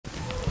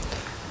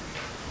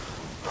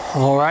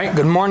All right,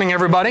 good morning,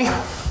 everybody.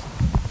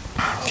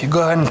 If you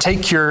go ahead and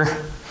take your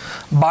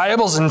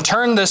Bibles and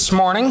turn this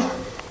morning,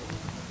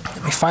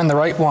 let me find the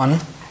right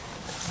one.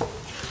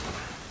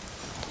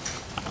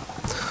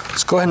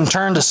 Let's go ahead and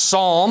turn to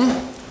Psalm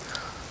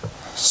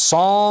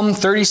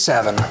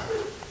 37.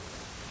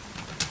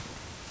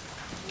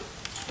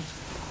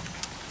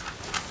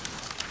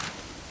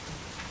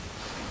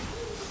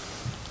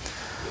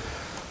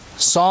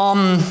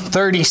 Psalm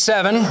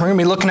 37, we're going to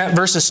be looking at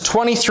verses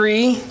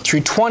 23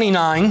 through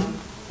 29.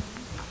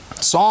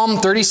 Psalm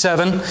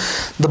 37,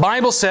 the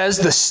Bible says,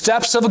 "The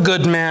steps of a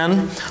good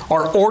man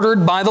are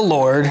ordered by the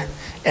Lord,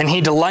 and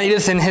he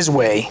delighteth in his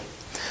way.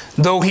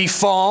 Though he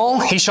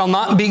fall, he shall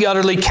not be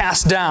utterly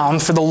cast down,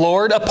 for the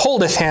Lord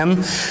upholdeth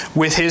him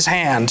with his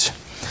hand.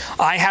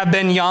 I have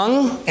been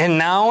young, and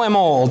now am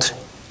old,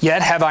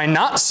 yet have I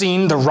not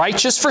seen the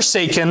righteous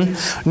forsaken,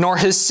 nor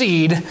his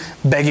seed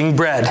begging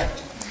bread.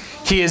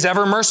 He is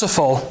ever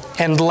merciful,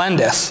 and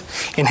lendeth,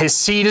 and his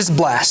seed is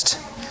blessed.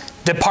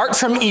 Depart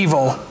from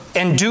evil,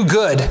 and do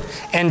good,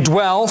 and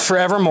dwell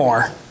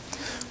forevermore.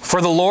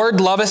 For the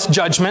Lord loveth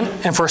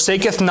judgment, and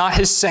forsaketh not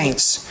his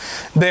saints.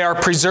 They are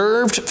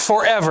preserved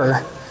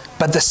forever,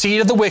 but the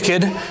seed of the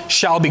wicked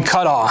shall be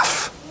cut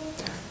off.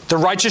 The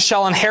righteous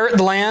shall inherit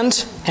the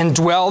land, and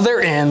dwell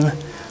therein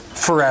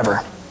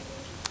forever."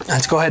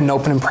 Let's go ahead and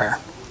open in prayer.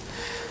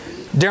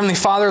 Dear Heavenly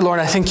Father, Lord,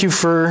 I thank you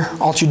for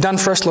all that you've done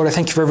for us. Lord, I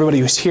thank you for everybody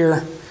who's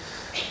here.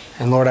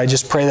 And Lord, I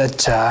just pray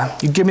that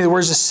you give me the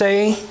words to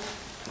say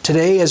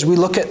today as we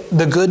look at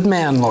the good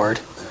man, Lord.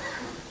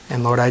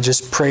 And Lord, I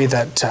just pray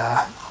that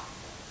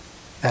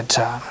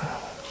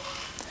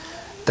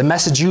the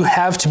message you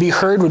have to be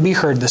heard would be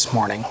heard this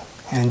morning.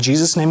 And in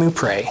Jesus' name we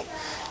pray.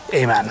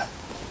 Amen.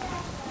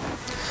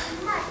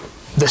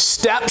 The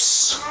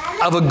steps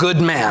of a good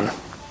man.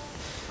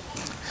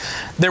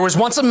 There was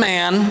once a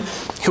man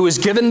who was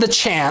given the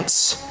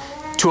chance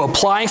to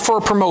apply for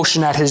a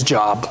promotion at his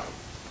job.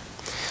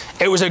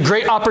 It was a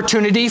great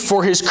opportunity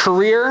for his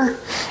career,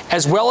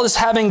 as well as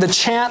having the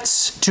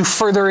chance to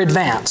further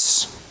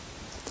advance.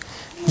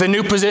 The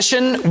new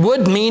position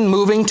would mean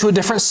moving to a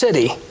different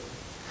city.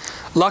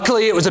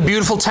 Luckily, it was a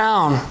beautiful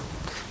town,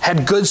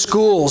 had good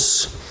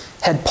schools,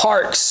 had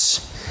parks,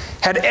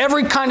 had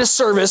every kind of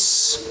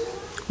service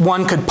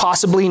one could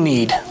possibly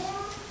need.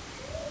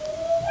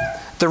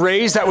 The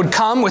raise that would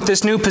come with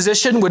this new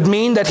position would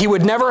mean that he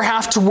would never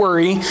have to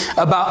worry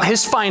about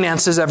his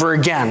finances ever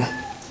again.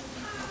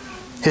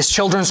 His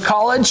children's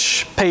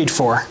college paid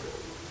for.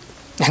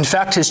 In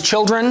fact, his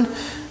children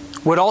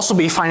would also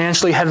be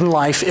financially ahead in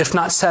life, if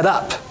not set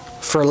up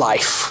for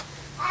life.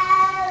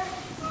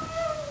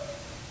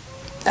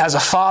 As a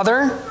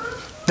father,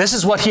 this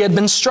is what he had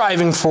been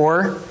striving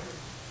for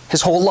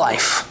his whole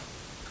life.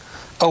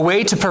 A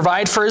way to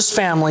provide for his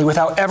family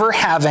without ever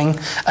having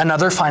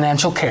another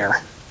financial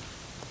care.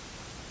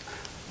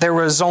 There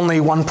was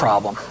only one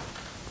problem.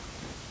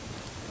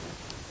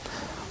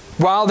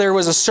 While there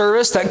was a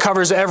service that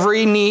covers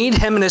every need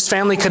him and his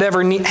family could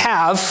ever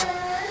have,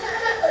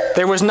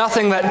 there was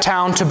nothing that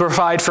town to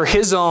provide for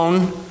his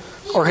own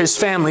or his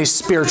family's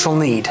spiritual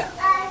need.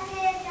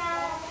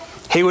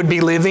 He would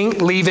be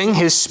leaving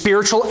his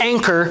spiritual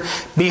anchor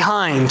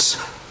behind.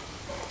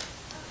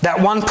 That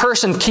one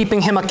person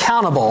keeping him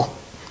accountable.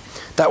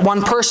 That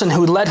one person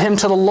who led him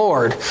to the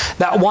Lord.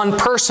 That one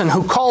person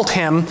who called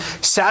him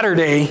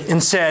Saturday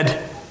and said,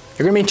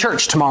 "You're going to be in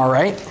church tomorrow,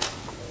 right?"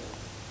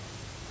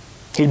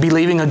 He'd be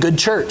leaving a good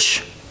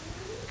church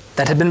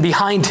that had been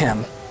behind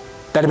him,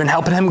 that had been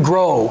helping him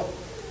grow,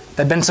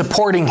 that had been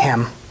supporting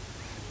him.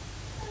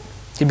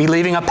 He'd be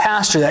leaving a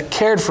pastor that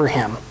cared for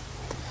him,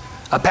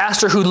 a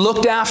pastor who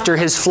looked after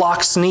his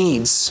flock's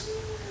needs.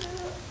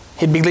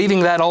 He'd be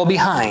leaving that all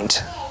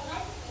behind.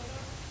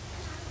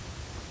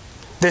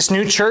 This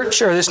new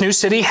church, or this new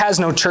city, has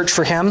no church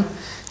for him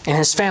and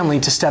his family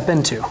to step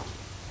into.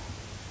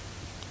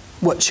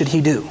 What should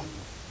he do?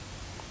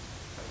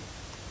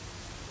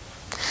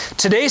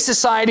 Today's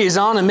society is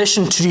on a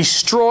mission to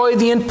destroy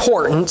the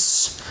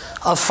importance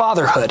of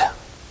fatherhood.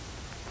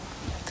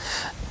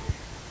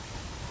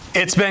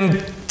 It's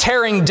been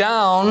tearing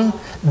down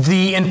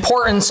the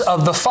importance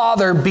of the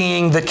father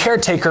being the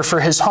caretaker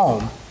for his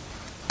home,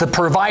 the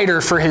provider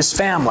for his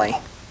family.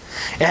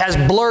 It has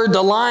blurred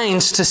the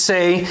lines to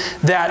say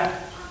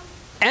that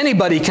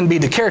anybody can be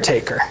the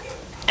caretaker.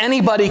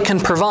 Anybody can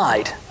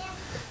provide.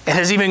 It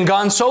has even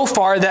gone so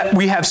far that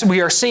we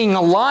are seeing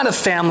a lot of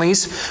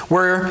families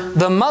where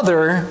the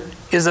mother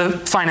is a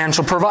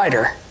financial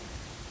provider.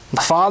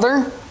 The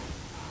father,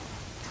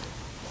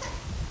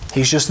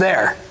 he's just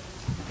there.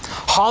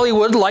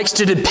 Hollywood likes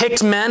to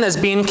depict men as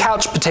being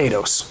couch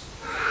potatoes.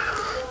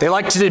 They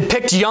like to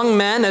depict young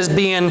men as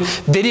being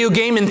video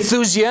game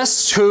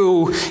enthusiasts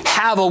who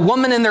have a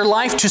woman in their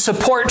life to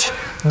support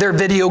their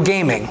video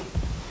gaming.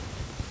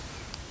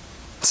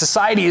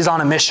 Society is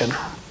on a mission.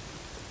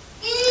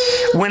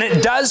 When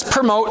it does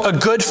promote a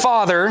good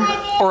father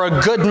or a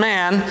good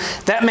man,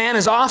 that man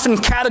is often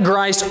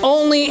categorized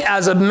only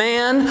as a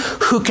man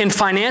who can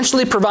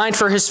financially provide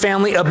for his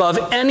family above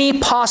any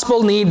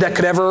possible need that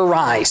could ever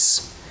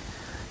arise.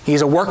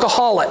 He's a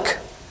workaholic.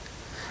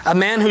 A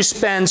man who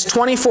spends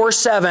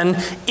 24/7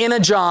 in a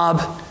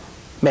job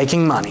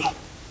making money.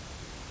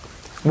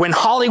 When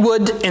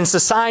Hollywood and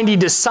society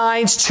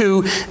decides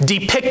to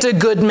depict a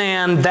good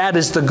man, that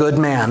is the good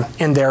man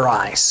in their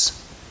eyes.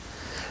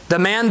 The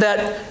man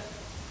that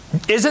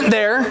isn't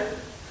there,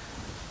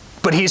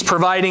 but he's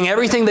providing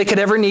everything they could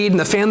ever need, and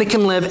the family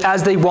can live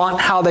as they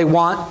want, how they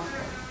want,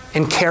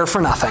 and care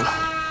for nothing.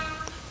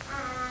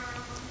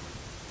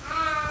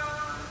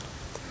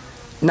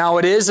 Now,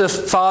 it is a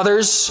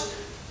father's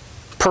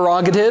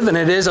prerogative, and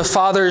it is a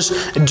father's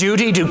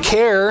duty to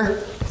care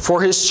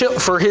for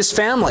his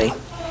family.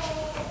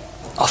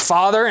 A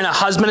father and a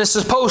husband is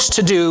supposed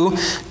to do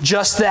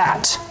just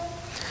that.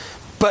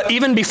 But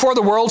even before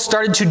the world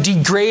started to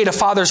degrade a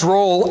father's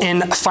role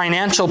in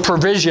financial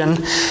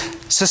provision,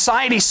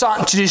 society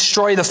sought to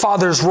destroy the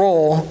father's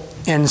role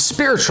in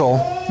spiritual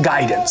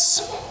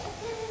guidance.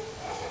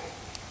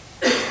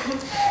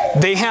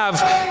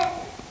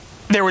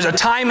 There was a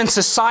time in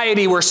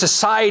society where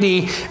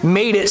society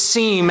made it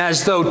seem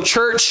as though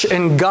church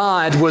and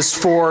God was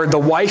for the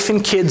wife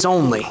and kids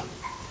only.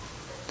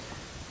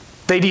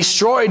 They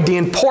destroyed the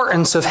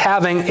importance of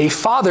having a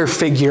father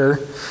figure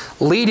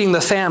leading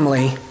the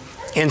family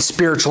in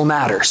spiritual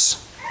matters.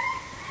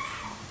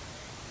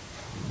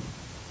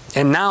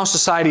 And now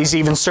society is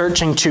even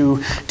searching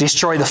to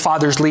destroy the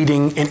father's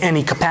leading in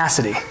any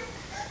capacity.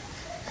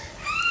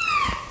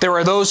 There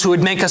are those who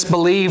would make us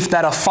believe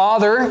that a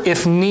father,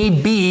 if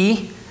need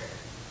be,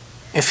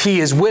 if he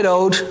is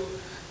widowed,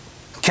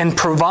 can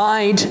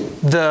provide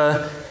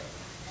the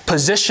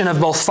position of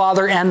both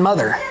father and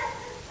mother.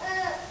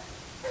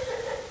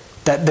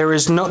 That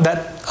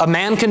a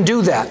man can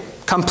do that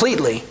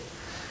completely.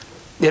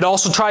 It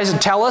also tries to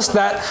tell us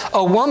that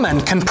a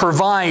woman can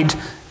provide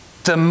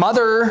the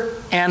mother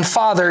and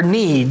father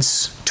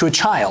needs to a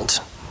child.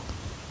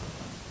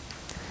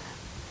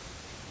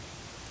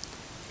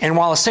 And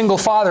while a single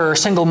father or a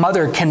single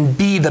mother can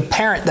be the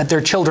parent that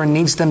their children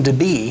needs them to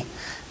be,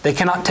 they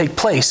cannot take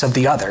place of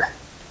the other.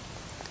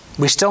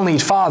 We still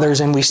need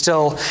fathers and we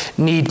still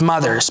need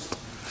mothers.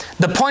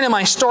 The point of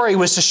my story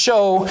was to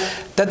show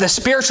that the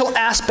spiritual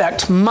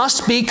aspect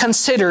must be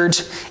considered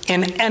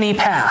in any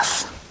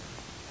path.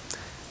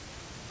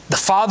 The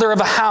father of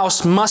a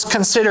house must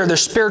consider the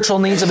spiritual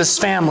needs of his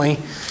family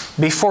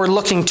before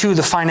looking to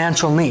the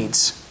financial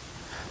needs.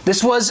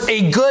 This was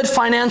a good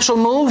financial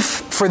move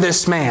for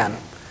this man.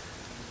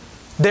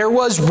 There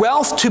was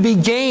wealth to be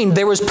gained.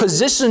 There was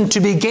position to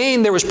be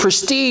gained. There was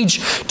prestige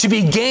to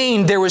be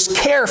gained. There was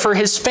care for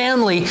his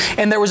family.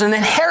 And there was an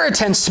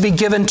inheritance to be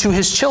given to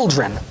his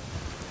children.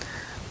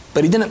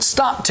 But he didn't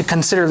stop to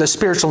consider the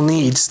spiritual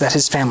needs that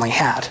his family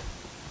had.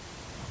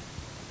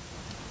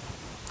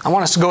 I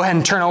want us to go ahead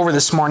and turn over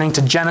this morning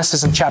to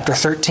Genesis in chapter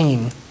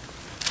 13.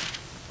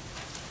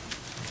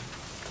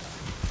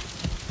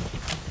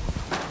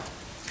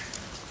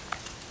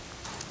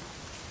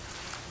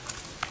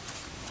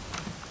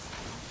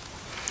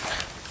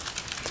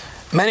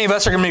 Many of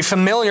us are going to be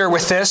familiar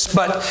with this,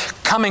 but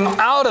coming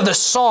out of the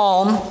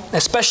Psalm,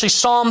 especially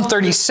Psalm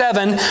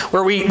 37,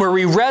 where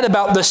we read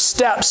about the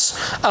steps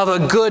of a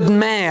good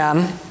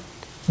man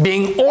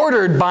being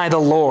ordered by the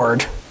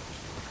Lord,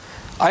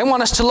 I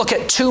want us to look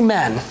at two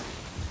men,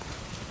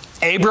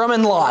 Abram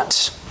and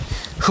Lot,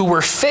 who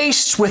were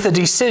faced with a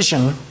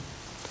decision.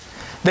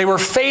 They were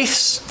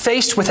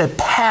faced with a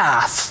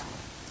path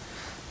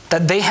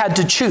that they had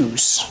to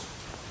choose.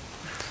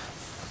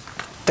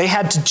 They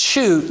had to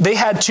choose. They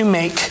had to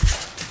make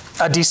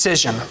a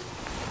decision.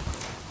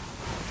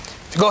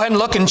 If you go ahead and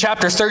look in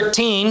chapter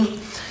 13,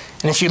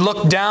 and if you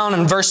look down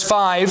in verse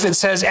 5, it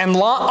says, "And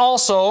Lot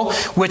also,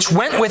 which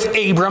went with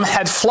Abram,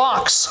 had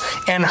flocks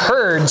and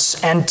herds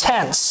and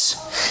tents.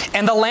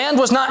 And the land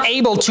was not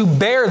able to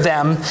bear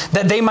them,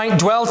 that they might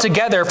dwell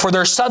together, for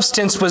their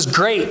substance was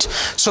great,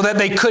 so that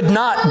they could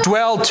not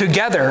dwell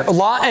together."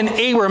 Lot and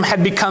Abram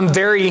had become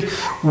very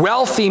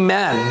wealthy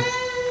men.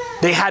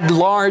 They had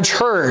large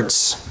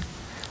herds.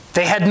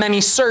 They had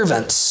many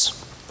servants.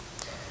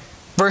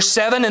 Verse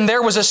 7, "And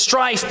there was a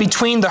strife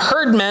between the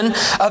herdmen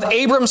of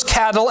Abram's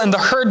cattle and the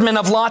herdmen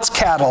of Lot's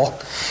cattle.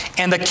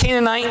 And the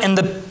Canaanite and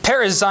the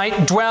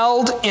Perizzite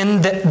dwelled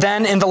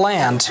then in the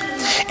land.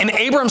 And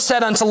Abram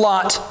said unto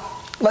Lot,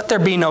 Let there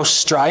be no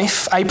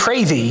strife, I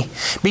pray thee,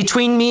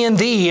 between me and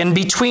thee, and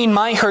between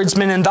my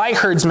herdsmen and thy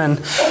herdsmen,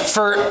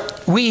 for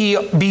we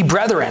be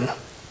brethren.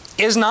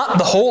 Is not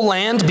the whole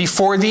land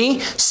before thee?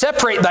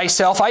 Separate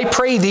thyself, I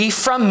pray thee,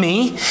 from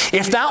me.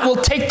 If thou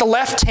wilt take the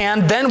left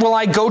hand, then will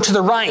I go to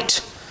the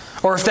right.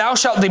 Or if thou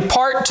shalt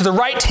depart to the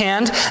right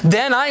hand,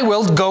 then I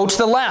will go to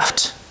the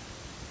left.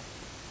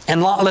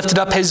 And Lot lifted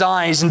up his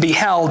eyes and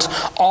beheld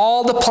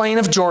all the plain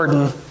of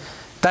Jordan,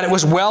 that it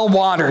was well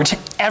watered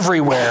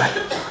everywhere,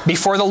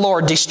 before the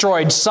Lord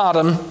destroyed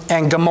Sodom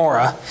and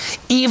Gomorrah,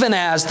 even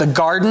as the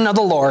garden of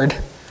the Lord,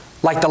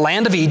 like the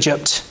land of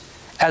Egypt,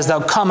 as thou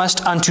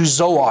comest unto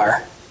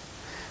Zoar."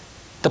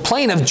 The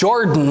plain of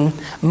Jordan,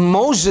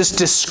 Moses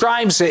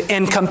describes it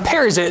and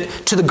compares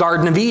it to the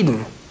Garden of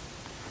Eden.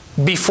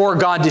 before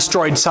God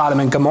destroyed Sodom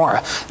and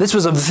Gomorrah. This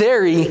was a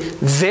very,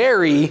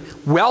 very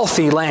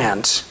wealthy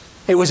land.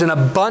 It was an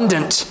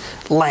abundant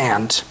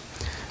land.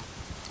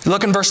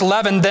 Look in verse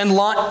 11. Then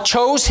Lot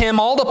chose him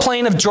all the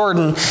plain of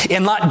Jordan,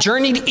 and Lot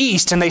journeyed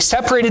east, and they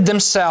separated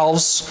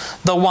themselves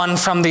the one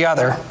from the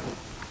other.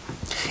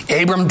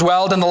 Abram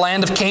dwelled in the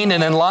land of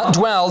Canaan, and Lot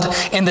dwelled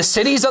in the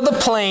cities of the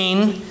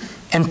plain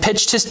and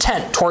pitched his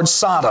tent towards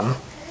Sodom.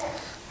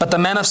 But the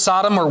men of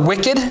Sodom were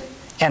wicked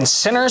and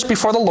sinners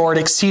before the Lord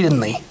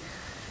exceedingly.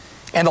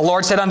 And the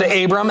Lord said unto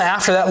Abram,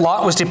 after that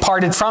Lot was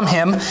departed from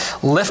him,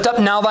 lift up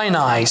now thine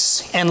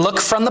eyes, and look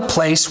from the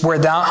place where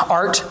thou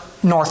art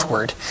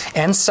northward,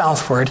 and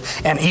southward,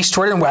 and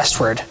eastward, and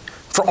westward.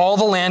 For all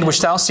the land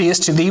which thou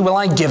seest, to thee will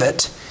I give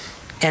it,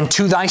 and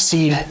to thy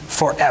seed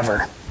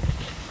forever.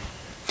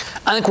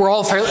 I think we're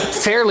all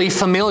fairly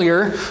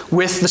familiar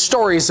with the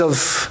stories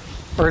of,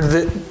 or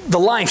the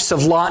lives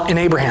of Lot and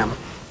Abraham.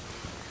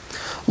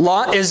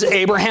 Lot is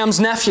Abraham's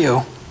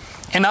nephew.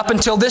 And up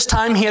until this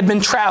time, he had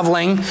been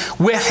traveling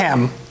with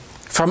him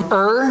from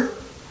Ur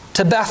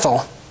to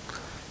Bethel,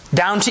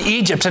 down to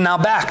Egypt, and now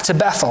back to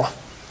Bethel.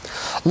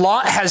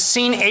 Lot has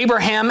seen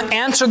Abraham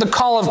answer the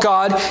call of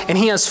God, and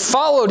he has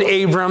followed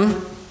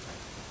Abram.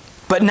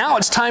 But now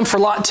it's time for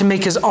Lot to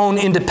make his own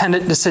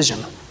independent decision.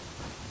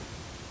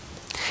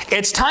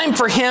 It's time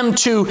for him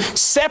to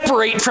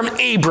separate from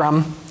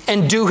Abram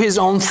and do his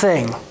own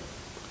thing.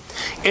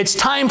 It's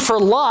time for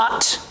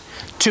Lot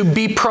to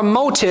be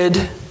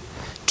promoted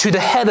to the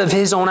head of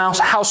his own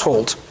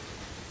household,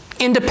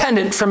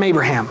 independent from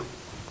Abraham.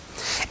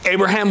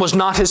 Abraham was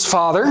not his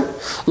father.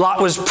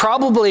 Lot was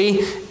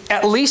probably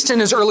at least in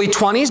his early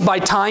 20s by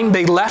the time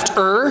they left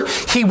Ur.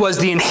 He was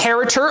the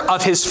inheritor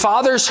of his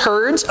father's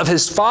herds, of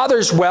his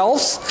father's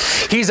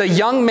wealth. He's a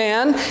young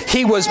man.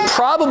 He was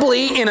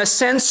probably, in a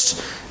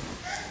sense,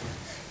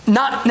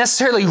 not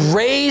necessarily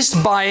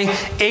raised by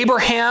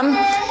Abraham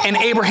and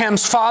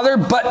Abraham's father,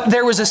 but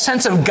there was a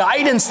sense of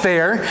guidance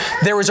there.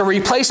 There was a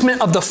replacement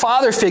of the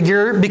father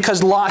figure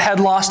because Lot had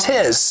lost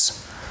his.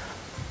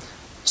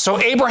 So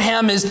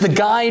Abraham is the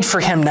guide for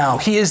him now.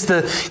 He is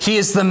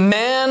the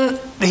man,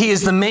 he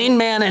is the main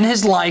man in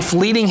his life,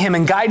 leading him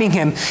and guiding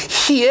him.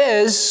 He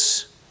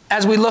is,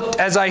 as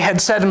I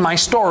had said in my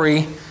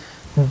story,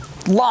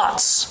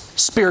 Lot's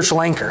spiritual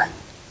anchor.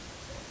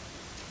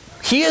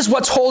 He is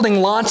what's holding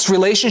Lot's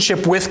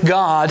relationship with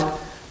God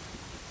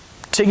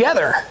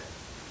together.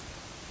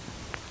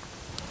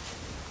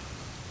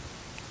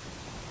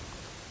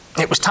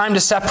 It was time to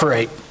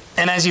separate.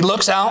 And as he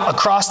looks out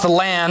across the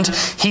land,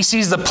 he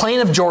sees the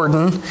plain of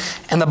Jordan,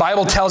 and the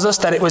Bible tells us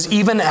that it was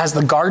even as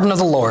the garden of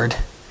the Lord,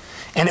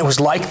 and it was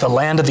like the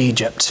land of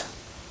Egypt.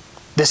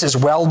 This is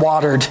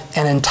well-watered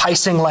and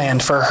enticing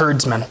land for a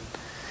herdsman,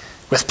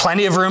 with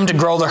plenty of room to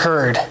grow the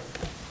herd.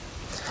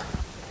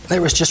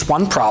 There was just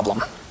one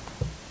problem.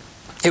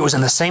 It was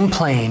in the same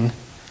plain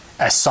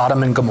as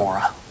Sodom and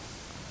Gomorrah.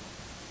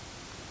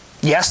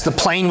 Yes, the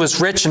plain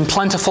was rich and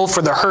plentiful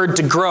for the herd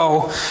to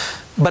grow,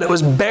 but it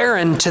was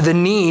barren to the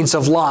needs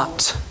of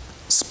Lot's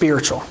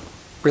spiritual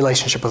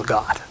relationship with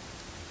God.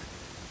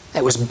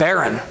 It was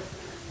barren.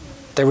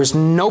 There was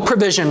no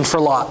provision for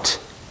Lot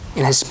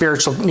in his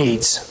spiritual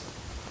needs.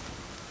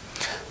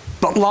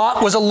 But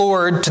Lot was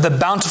allured to the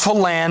bountiful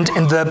land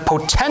and the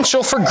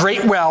potential for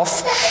great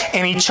wealth,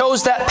 and he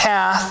chose that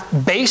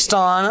path based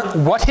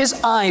on what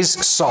his eyes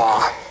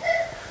saw.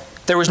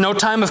 There was no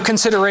time of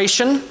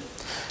consideration.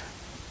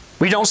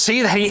 We don't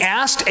see that he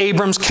asked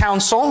Abram's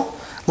counsel,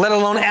 let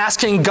alone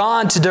asking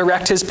God to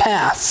direct his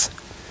path.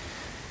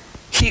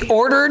 He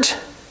ordered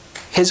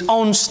his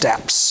own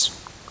steps.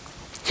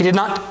 He did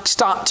not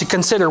stop to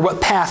consider what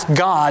path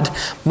God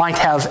might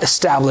have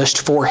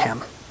established for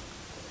him.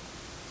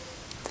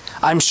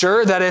 I'm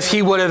sure that if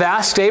he would have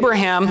asked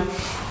Abraham,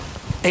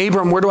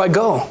 Abram, where do I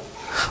go?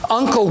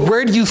 Uncle,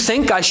 where do you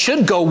think I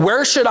should go?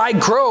 Where should I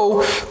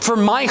grow for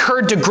my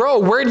herd to grow?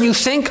 Where do you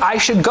think I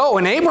should go?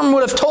 And Abram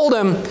would have told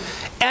him,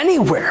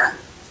 anywhere.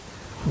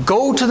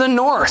 Go to the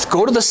north,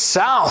 go to the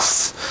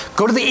south,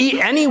 go to the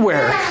east,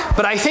 anywhere.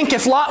 But I think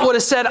if Lot would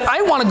have said,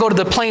 I want to go to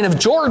the plain of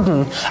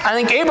Jordan, I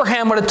think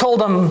Abraham would have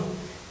told him,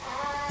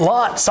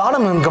 Lot,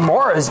 Sodom and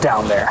Gomorrah is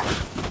down there.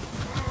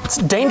 It's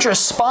a dangerous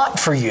spot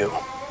for you.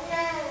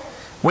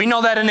 We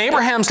know that in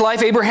Abraham's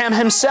life, Abraham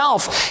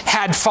himself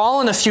had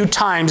fallen a few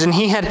times, and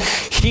he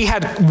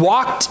had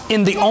walked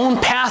in the own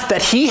path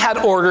that he had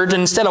ordered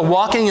instead of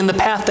walking in the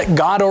path that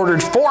God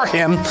ordered for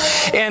him.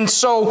 And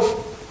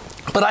so,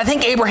 but I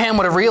think Abraham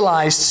would have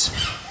realized,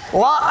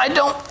 Lot, I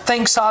don't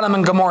think Sodom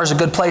and Gomorrah is a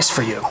good place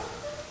for you.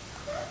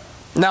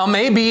 Now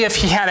maybe if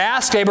he had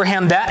asked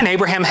Abraham that and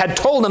Abraham had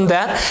told him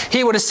that,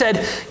 he would have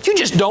said, you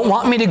just don't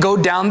want me to go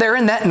down there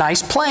in that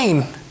nice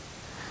plain.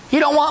 You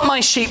don't want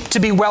my sheep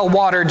to be well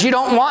watered. You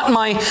don't want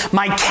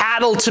my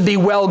cattle to be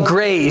well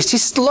grazed.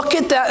 Just look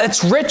at that.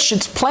 It's rich,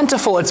 it's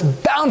plentiful, it's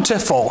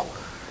bountiful.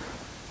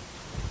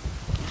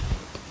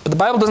 But the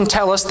Bible doesn't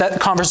tell us that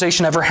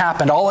conversation ever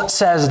happened. All it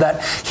says is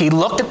that he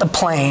looked at the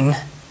plain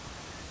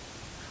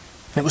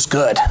and it was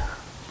good.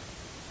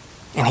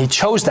 And he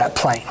chose that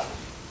plain.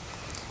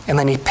 and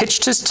then he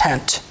pitched his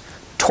tent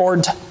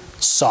toward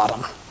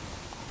Sodom.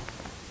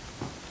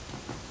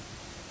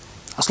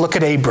 Let's look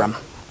at Abram.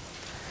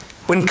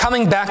 When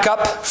coming back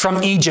up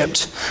from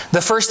Egypt,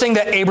 the first thing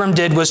that Abram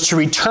did was to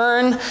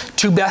return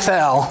to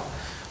Bethel,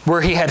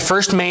 where he had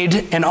first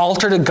made an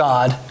altar to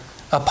God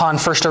upon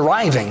first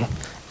arriving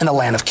in the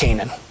land of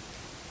Canaan.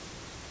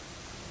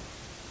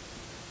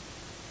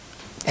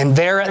 And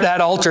there at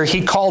that altar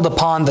he called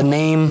upon the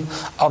name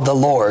of the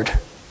Lord.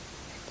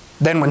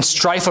 Then when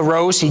strife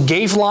arose, he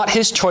gave Lot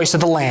his choice of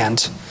the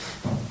land.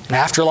 And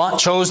after Lot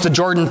chose the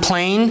Jordan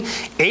plain,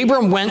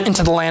 Abram went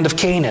into the land of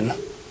Canaan.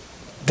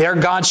 There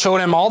God showed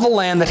him all the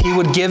land that he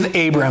would give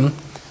Abram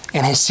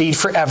and his seed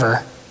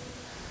forever.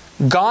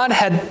 God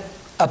had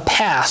a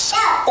path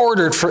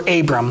ordered for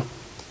Abram,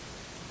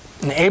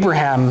 and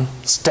Abraham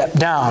stepped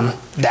down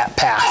that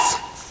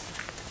path.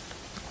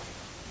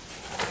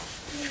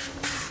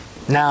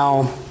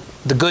 Now,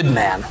 the good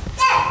man.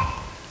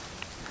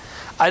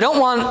 I don't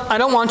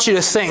want you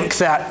to think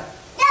that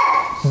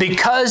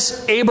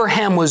because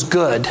Abraham was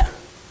good,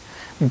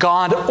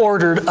 God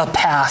ordered a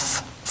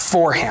path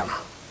for him.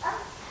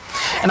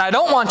 And I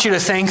don't want you to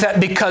think that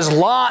because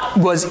Lot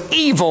was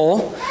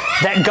evil,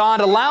 that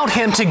God allowed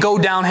him to go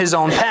down his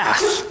own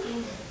path.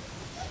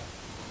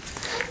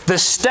 The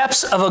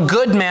steps of a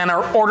good man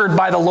are ordered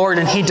by the Lord,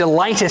 and he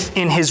delighteth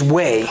in his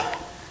way.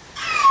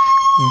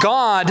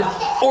 God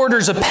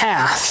orders a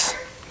path.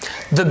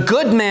 The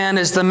good man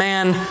is the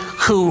man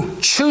who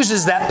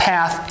chooses that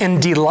path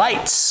and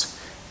delights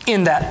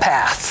in that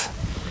path.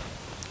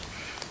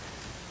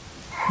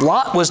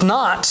 Lot was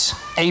not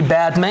a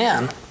bad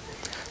man.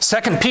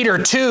 2 Peter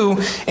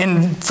 2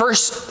 in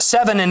verse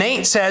 7 and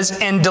 8 says,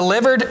 "And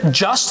delivered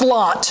just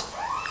Lot,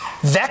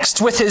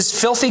 vexed with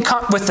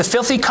the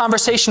filthy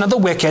conversation of the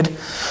wicked,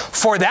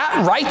 for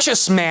that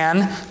righteous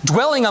man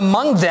dwelling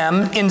among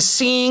them in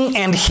seeing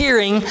and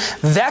hearing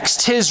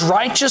vexed his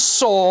righteous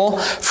soul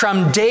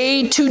from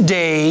day to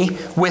day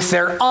with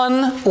their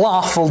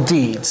unlawful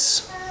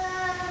deeds."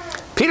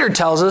 Peter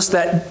tells us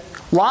that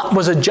Lot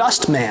was a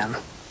just man,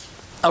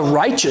 a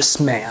righteous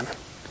man,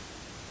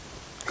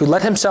 who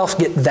let himself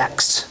get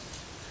vexed,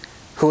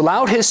 who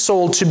allowed his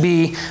soul to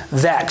be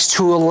vexed,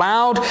 who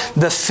allowed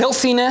the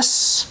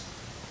filthiness,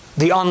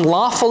 the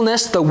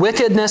unlawfulness, the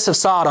wickedness of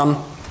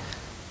Sodom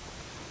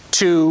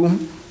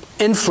to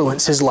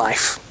influence his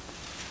life.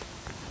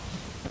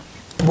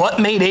 What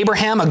made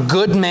Abraham a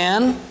good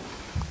man?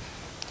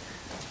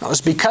 It was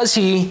because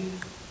he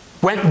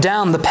went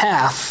down the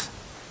path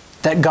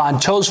that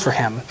God chose for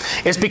him.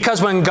 It's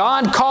because when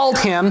God called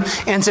him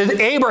and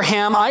said,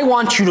 "Abraham, I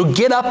want you to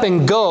get up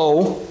and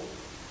go,"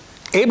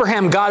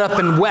 Abraham got up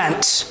and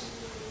went,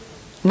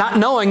 not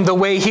knowing the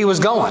way he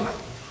was going.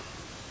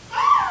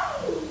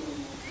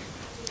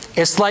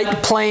 It's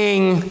like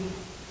playing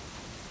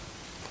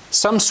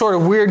some sort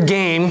of weird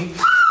game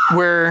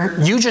where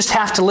you just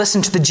have to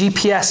listen to the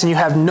GPS and you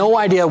have no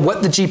idea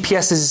what the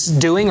GPS is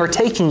doing or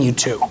taking you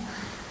to.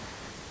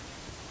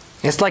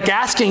 It's like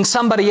asking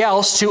somebody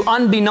else to,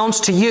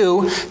 unbeknownst to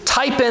you,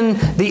 type in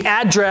the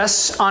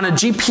address on a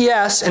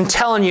GPS and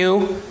telling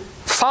you,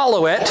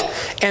 follow it,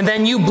 and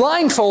then you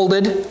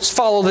blindfolded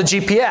follow the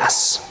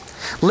GPS,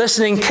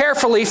 listening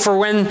carefully for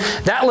when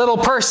that little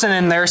person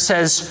in there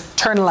says,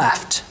 turn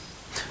left,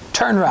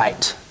 turn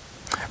right,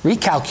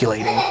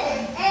 recalculating.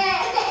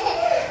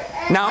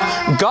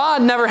 Now,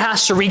 God never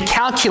has to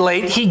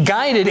recalculate. He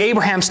guided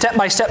Abraham step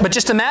by step, but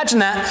just imagine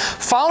that,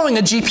 following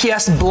a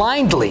GPS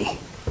blindly.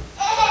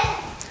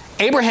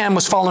 Abraham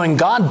was following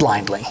God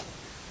blindly.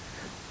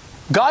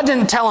 God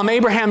didn't tell him,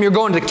 "Abraham, you're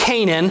going to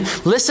Canaan.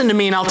 Listen to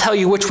me and I'll tell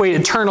you which way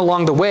to turn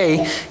along the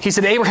way." He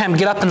said, "Abraham,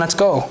 get up and let's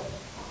go.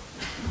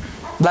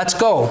 Let's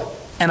go,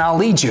 and I'll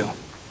lead you."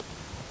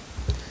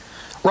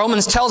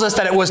 Romans tells us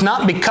that it was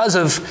not because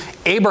of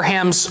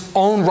Abraham's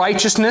own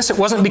righteousness. It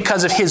wasn't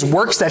because of his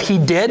works that he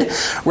did.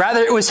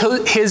 Rather, it was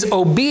his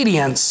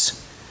obedience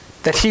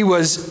that he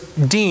was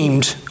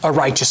deemed a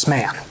righteous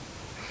man.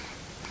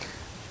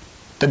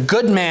 The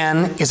good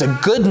man is a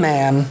good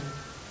man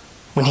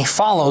when he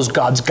follows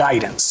God's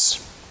guidance.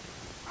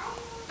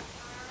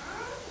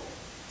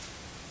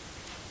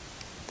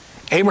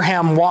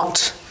 Abraham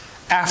walked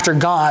after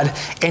God,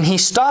 and he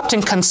stopped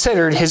and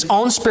considered his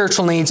own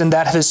spiritual needs and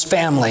that of his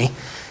family,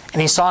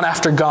 and he sought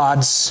after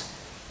God's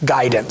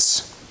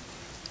guidance.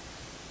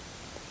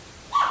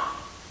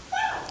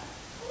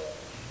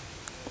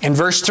 In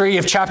verse 3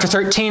 of chapter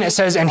 13 it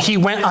says, "And he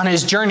went on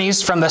his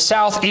journeys from the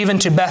south even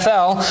to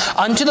Bethel,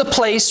 unto the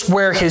place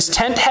where his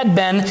tent had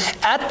been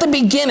at the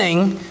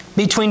beginning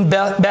between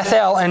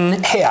Bethel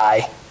and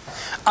Hai,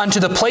 unto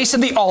the place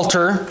of the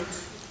altar,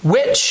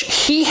 which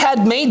he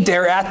had made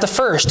there at the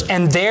first.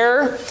 And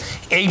there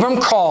Abram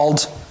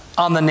called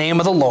on the name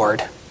of the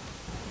Lord."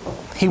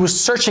 He was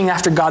searching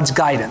after God's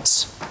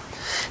guidance.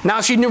 Now,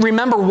 if you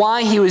remember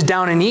why he was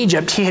down in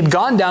Egypt, he had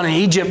gone down in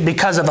Egypt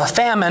because of a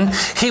famine.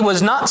 He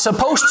was not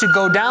supposed to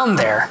go down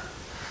there.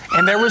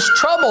 And there was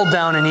trouble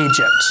down in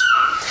Egypt.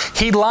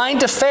 He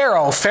lied to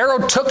Pharaoh.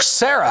 Pharaoh took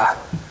Sarah.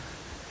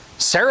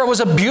 Sarah was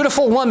a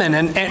beautiful woman,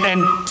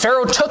 and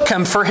Pharaoh took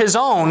him for his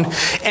own.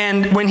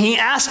 And when he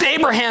asked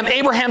Abraham,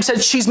 Abraham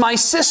said, she's my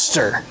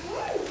sister.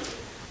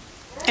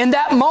 In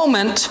that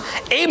moment,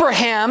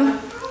 Abraham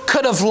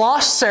could have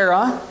lost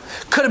Sarah,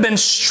 could have been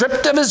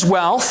stripped of his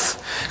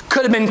wealth,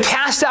 could have been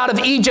cast out of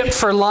Egypt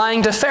for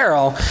lying to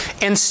Pharaoh.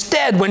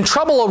 Instead, when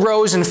trouble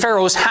arose in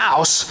Pharaoh's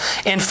house,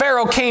 and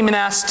Pharaoh came and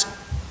asked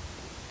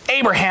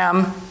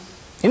Abraham,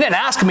 he didn't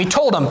ask him, he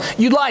told him,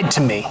 you lied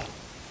to me.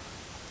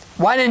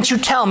 Why didn't you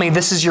tell me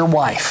this is your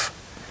wife?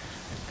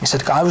 He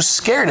said, I was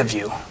scared of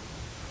you.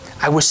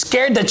 I was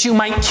scared that you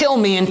might kill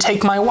me and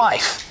take my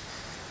wife.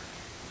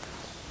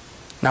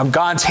 Now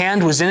God's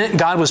hand was in it.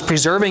 God was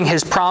preserving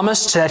his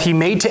promise that he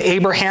made to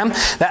Abraham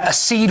that a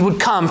seed would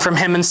come from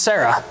him and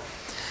Sarah.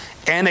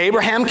 And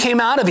Abraham came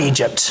out of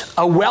Egypt,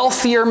 a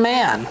wealthier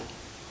man.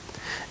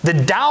 The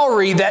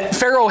dowry that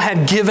Pharaoh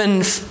had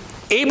given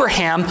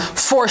Abraham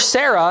for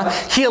Sarah,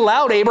 he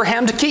allowed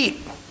Abraham to keep.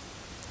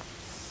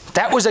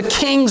 That was a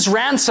king's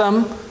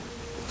ransom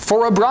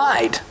for a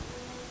bride.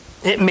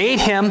 It made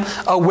him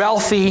a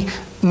wealthy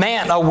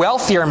man, a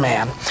wealthier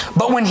man.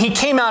 But when he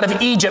came out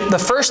of Egypt, the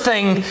first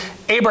thing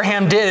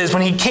Abraham did is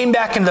when he came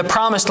back into the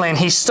promised land,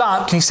 he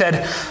stopped and he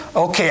said,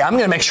 okay, I'm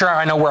going to make sure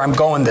I know where I'm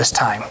going this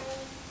time.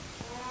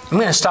 I'm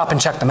going to stop and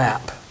check the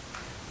map.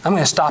 I'm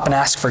going to stop and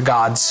ask for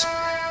God's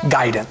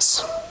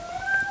guidance.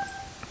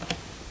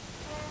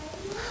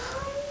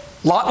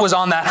 Lot was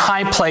on that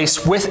high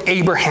place with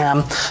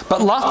Abraham,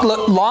 but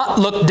Lot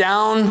looked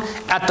down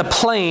at the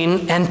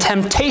plain, and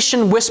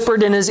temptation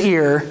whispered in his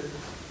ear,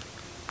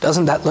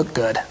 doesn't that look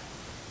good?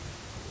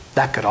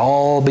 That could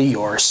all be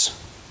yours.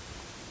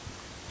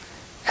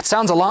 It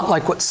sounds a lot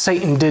like what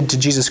Satan did to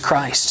Jesus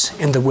Christ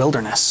in the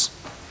wilderness.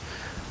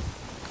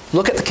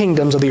 Look at the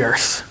kingdoms of the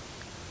earth.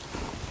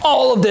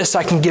 All of this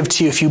I can give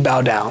to you if you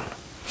bow down.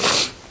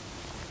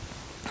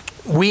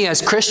 We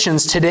as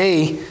Christians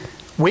today,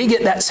 we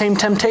get that same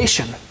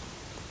temptation.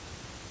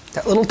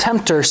 That little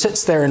tempter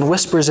sits there and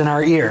whispers in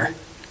our ear,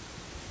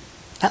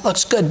 that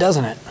looks good,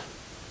 doesn't it?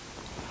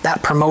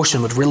 That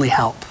promotion would really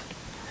help.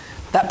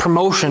 That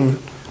promotion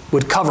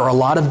would cover a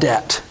lot of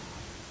debt.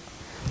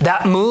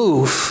 That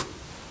move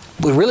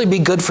would really be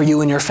good for you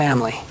and your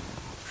family.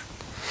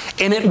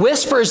 And it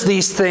whispers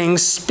these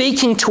things,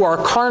 speaking to our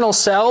carnal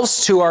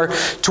selves, to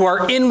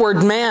our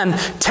inward man,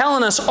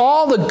 telling us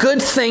all the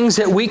good things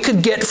that we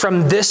could get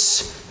from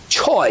this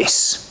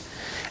choice.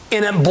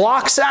 And it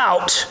blocks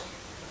out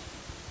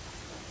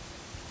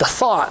the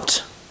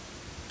thought,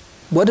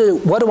 what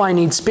do I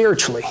need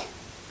spiritually?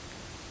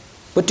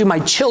 What do my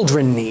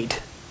children need?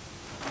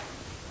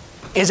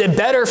 Is it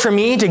better for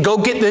me to go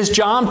get this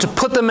job, to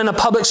put them in a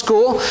public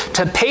school,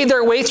 to pay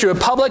their way through a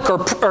public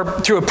or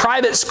through a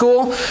private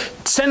school,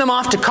 send them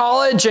off to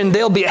college, and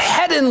they'll be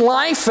ahead in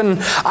life, and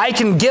I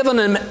can give them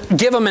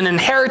an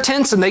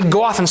inheritance, and they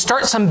go off and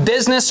start some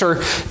business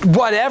or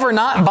whatever,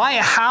 not buy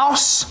a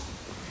house?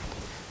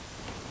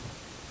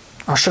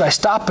 Or should I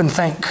stop and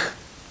think,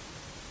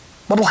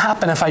 what will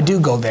happen if I do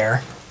go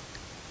there?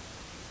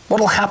 What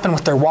will happen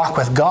with their walk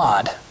with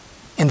God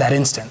in that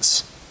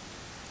instance?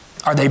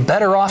 Are they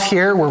better off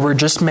here where we're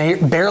just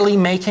barely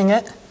making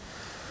it,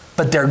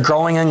 but they're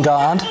growing in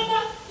God?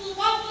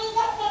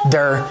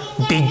 They're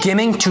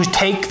beginning to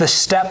take the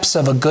steps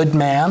of a good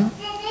man?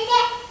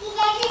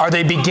 Are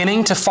they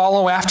beginning to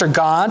follow after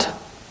God?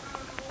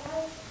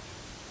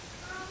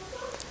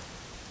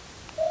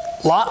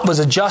 Lot was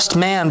a just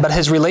man, but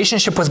his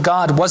relationship with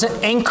God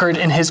wasn't anchored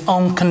in his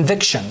own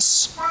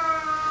convictions.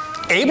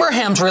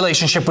 Abraham's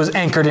relationship was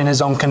anchored in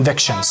his own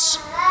convictions.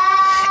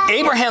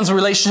 Abraham's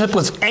relationship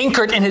was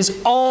anchored in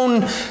his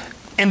own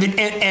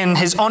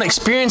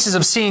experiences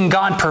of seeing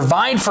God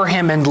provide for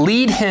him and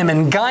lead him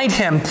and guide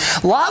him.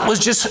 Lot was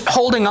just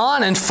holding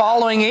on and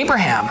following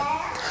Abraham.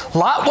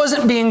 Lot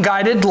wasn't being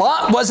guided.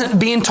 Lot wasn't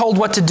being told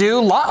what to do.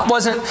 Lot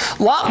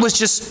was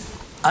just,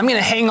 I'm going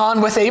to hang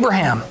on with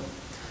Abraham.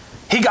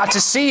 He got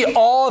to see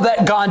all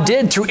that God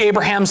did through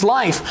Abraham's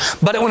life.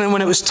 But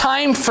when it was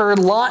time for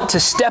Lot to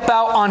step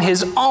out on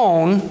his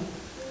own,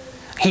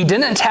 he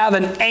didn't have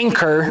an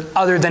anchor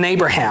other than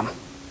Abraham.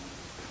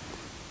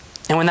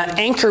 And when that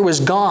anchor was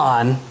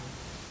gone,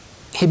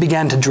 he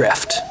began to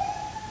drift.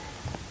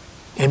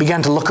 He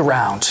began to look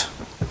around.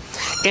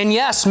 And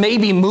yes,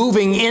 maybe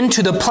moving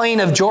into the plain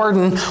of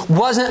Jordan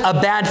wasn't a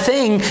bad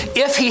thing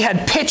if he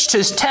had pitched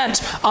his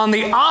tent on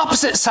the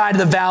opposite side of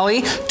the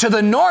valley, to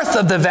the north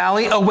of the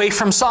valley, away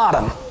from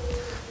Sodom.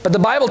 But the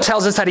Bible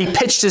tells us that he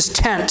pitched his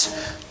tent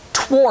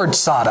toward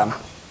Sodom,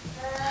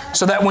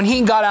 so that when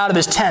he got out of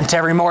his tent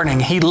every morning,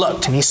 he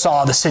looked and he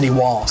saw the city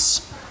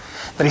walls,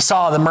 that he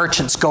saw the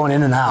merchants going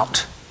in and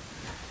out.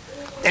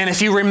 And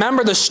if you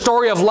remember the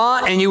story of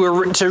Lot and you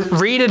were to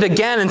read it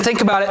again and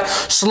think about it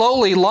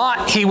slowly,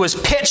 Lot, he was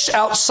pitched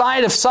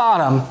outside of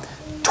Sodom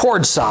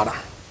towards Sodom.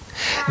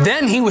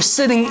 Then he was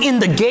sitting in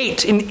the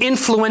gate, an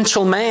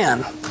influential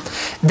man.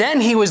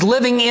 Then he was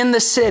living in the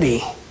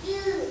city.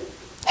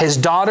 His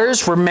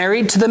daughters were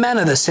married to the men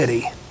of the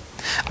city.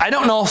 I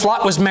don't know if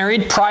Lot was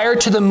married prior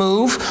to the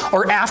move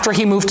or after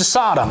he moved to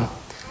Sodom.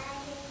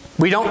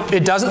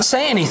 It doesn't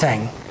say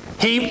anything.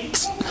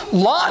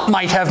 Lot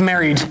might have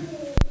married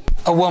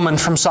a woman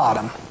from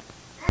Sodom.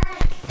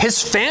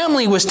 His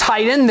family was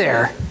tied in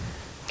there.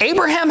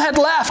 Abraham had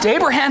left.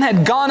 Abraham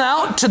had gone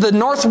out to the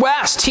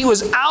northwest. He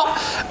was out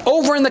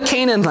over in the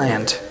Canaan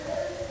land,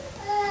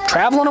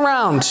 traveling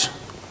around.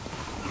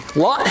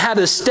 Lot had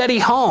a steady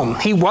home.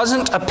 He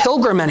wasn't a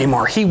pilgrim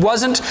anymore. He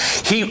wasn't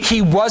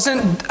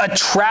a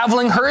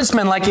traveling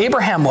herdsman like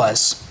Abraham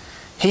was.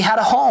 He had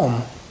a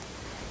home.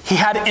 He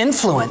had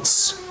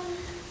influence.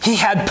 He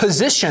had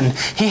position.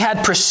 He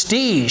had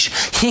prestige.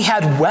 He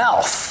had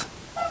wealth.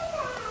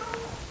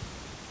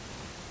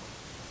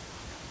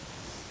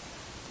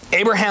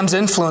 Abraham's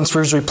influence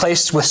was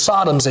replaced with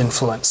Sodom's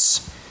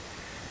influence,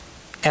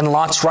 and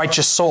Lot's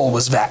righteous soul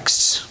was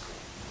vexed.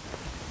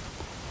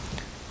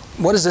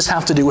 What does this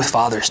have to do with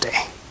Father's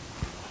Day?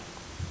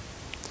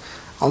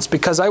 Well, it's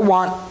because I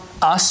want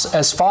us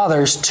as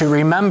fathers to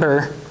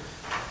remember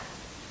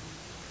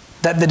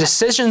that the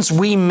decisions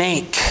we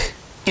make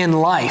in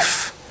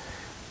life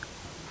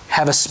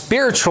have a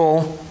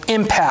spiritual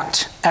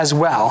impact as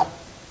well.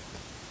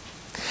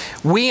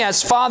 We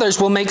as fathers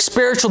will make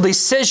spiritual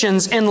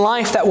decisions in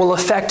life that will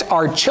affect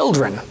our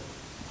children.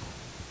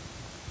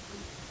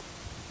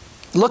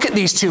 Look at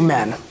these two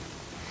men.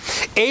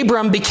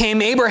 Abram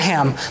became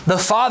Abraham, the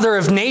father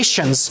of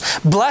nations,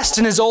 blessed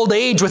in his old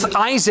age with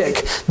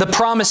Isaac, the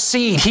promised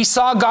seed. He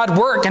saw God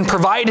work and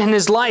provide in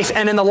his life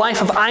and in the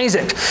life of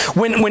Isaac.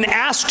 When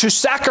asked to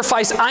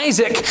sacrifice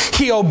Isaac,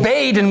 he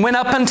obeyed and went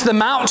up into the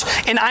mount.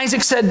 And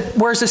Isaac said,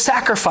 "Where's the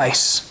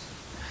sacrifice?"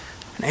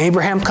 And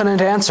Abraham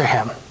couldn't answer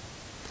him.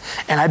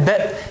 And I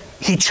bet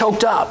he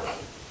choked up.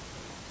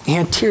 He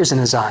had tears in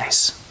his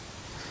eyes.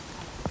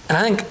 And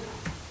I think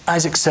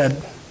Isaac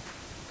said,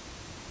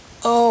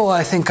 "Oh,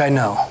 I think I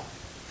know."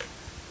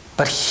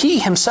 But he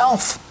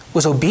himself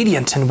was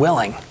obedient and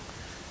willing,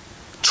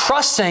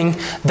 trusting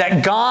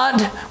that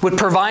God would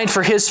provide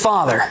for his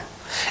father.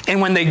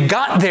 And when they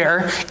got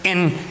there,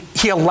 and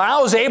he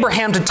allows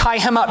Abraham to tie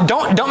him up,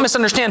 don't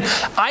misunderstand,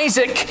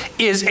 Isaac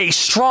is a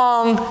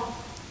strong,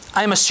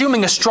 I'm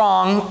assuming a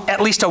strong,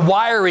 at least a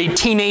wiry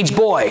teenage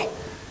boy.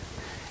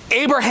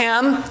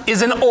 Abraham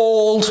is an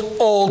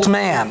old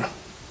man.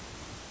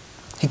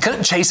 He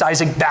couldn't chase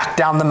Isaac back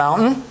down the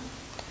mountain.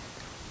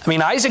 I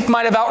mean, Isaac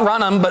might have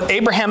outrun him, but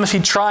Abraham, if he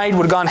tried,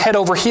 would have gone head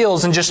over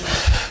heels and just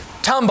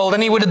tumbled,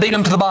 and he would have beat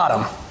him to the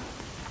bottom.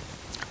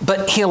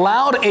 But he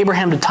allowed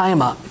Abraham to tie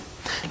him up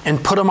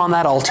and put him on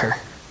that altar.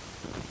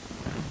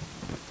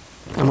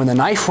 And when the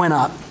knife went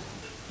up,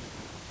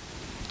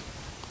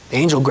 the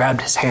angel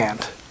grabbed his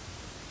hand,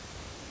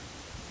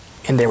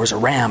 and there was a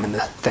ram in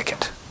the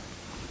thicket.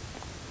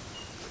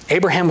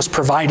 Abraham was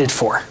provided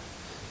for.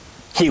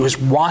 He was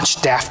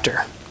watched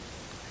after.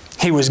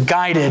 He was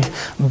guided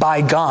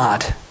by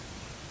God.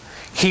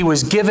 He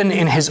was given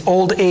in his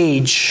old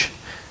age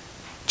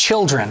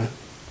children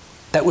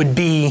that would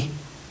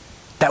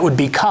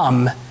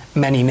become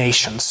many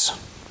nations.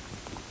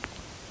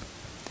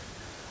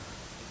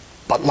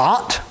 But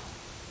Lot,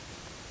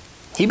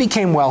 he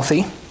became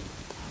wealthy.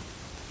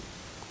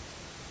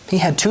 He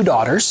had 2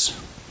 daughters.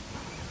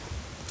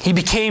 He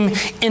became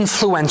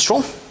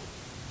influential,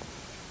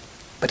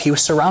 but he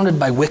was surrounded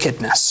by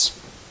wickedness.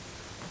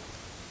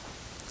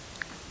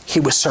 He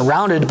was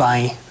surrounded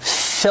by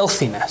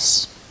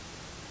filthiness.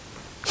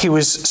 He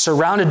was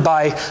surrounded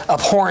by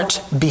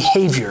abhorrent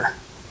behavior.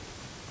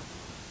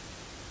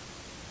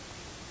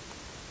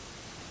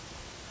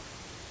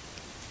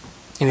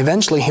 And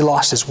eventually he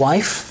lost his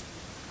wife,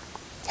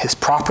 his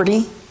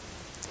property,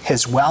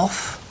 his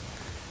wealth,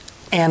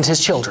 and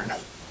his children.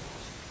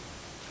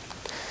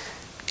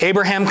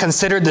 Abraham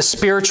considered the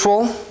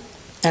spiritual,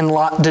 and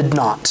Lot did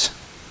not.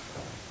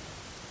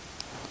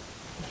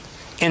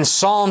 In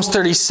Psalms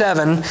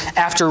 37,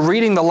 after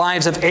reading the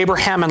lives of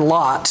Abraham and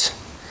Lot,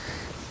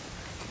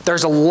 there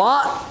is a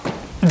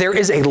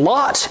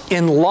lot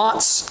in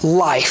Lot's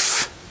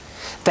life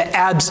that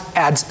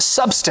adds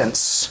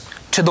substance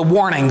to the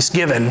warnings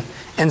given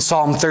in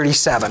Psalm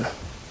 37.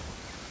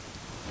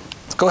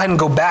 Let's go ahead and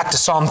go back to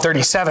Psalm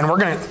 37. We're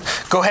going to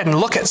go ahead and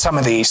look at some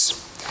of these.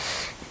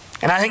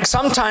 And I think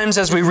sometimes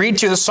as we read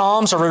through the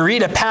Psalms or we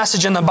read a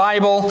passage in the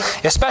Bible,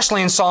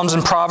 especially in Psalms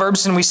and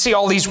Proverbs, and we see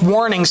all these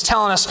warnings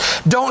telling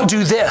us, don't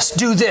do this,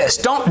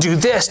 don't do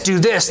this, do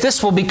this,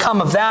 this will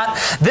become of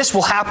that, this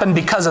will happen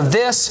because of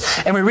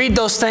this. And we read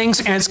those things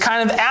and it's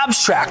kind of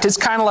abstract. It's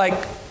kind of like,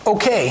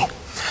 okay.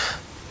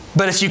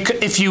 But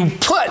if you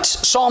put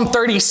Psalm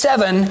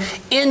 37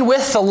 in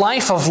with the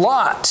life of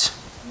Lot,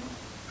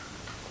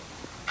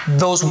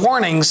 those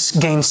warnings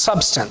gain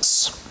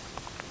substance.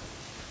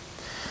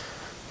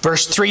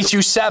 Verse 3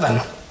 through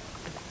 7.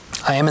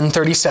 I am in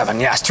 37.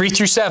 Yes, 3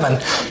 through 7.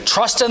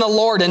 Trust in the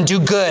Lord and do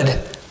good,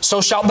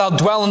 so shalt thou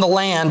dwell in the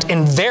land,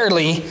 and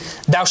verily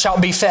thou shalt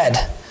be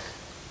fed.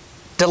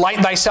 Delight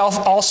thyself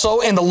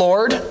also in the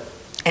Lord,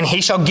 and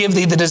he shall give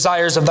thee the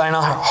desires of thine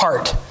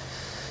heart.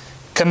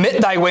 Commit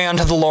thy way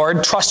unto the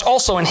Lord, trust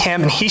also in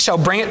him, and he shall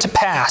bring it to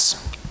pass.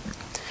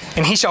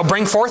 And he shall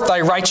bring forth thy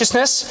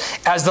righteousness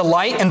as the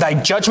light, and thy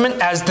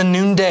judgment as the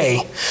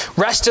noonday.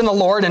 Rest in the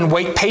Lord, and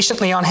wait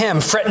patiently on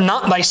him. Fret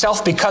not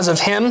thyself because of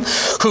him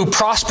who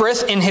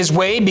prospereth in his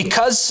way,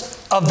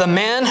 because of the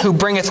man who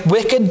bringeth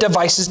wicked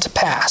devices to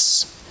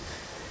pass.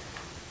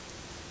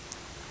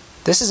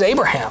 This is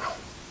Abraham.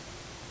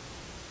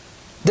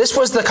 This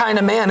was the kind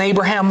of man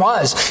Abraham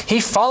was.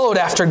 He followed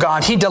after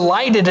God. He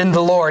delighted in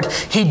the Lord.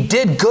 He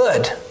did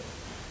good.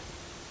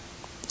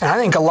 And I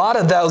think a lot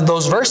of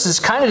those verses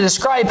kind of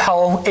describe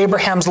how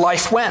Abraham's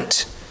life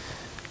went.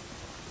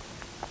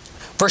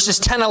 Verses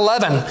 10 and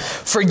 11,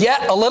 for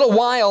yet a little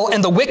while,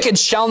 and the wicked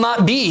shall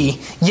not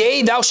be.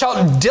 Yea, thou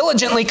shalt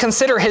diligently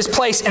consider his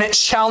place, and it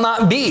shall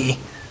not be.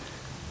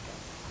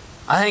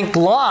 I think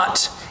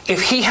Lot,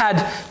 if he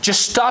had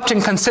just stopped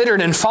and considered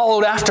and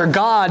followed after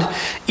God,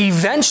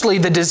 eventually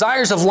the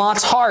desires of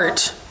Lot's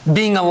heart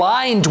being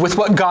aligned with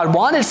what God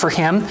wanted for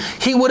him,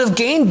 he would have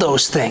gained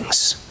those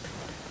things.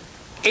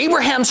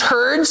 Abraham's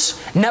herds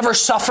never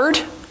suffered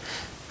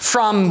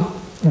from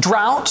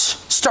drought,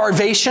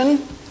 starvation,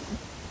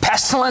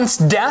 pestilence,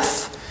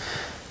 death,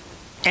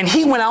 and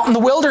he went out in the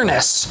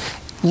wilderness.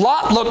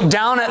 Lot looked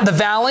down at the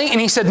valley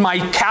and he said, my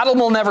cattle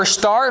will never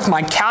starve,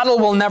 my cattle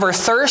will never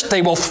thirst,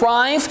 they will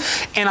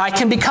thrive, and I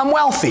can become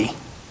wealthy.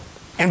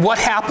 And what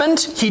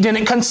happened? He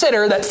didn't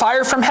consider that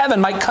fire from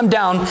heaven might come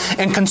down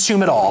and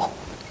consume it all.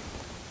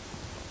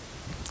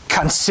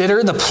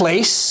 Consider the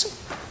place,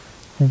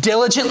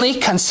 diligently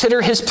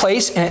consider his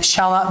place, and it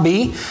shall not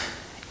be.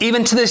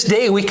 Even to this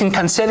day, we can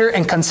consider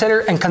and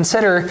consider and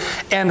consider,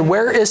 and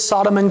where is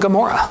Sodom and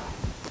Gomorrah?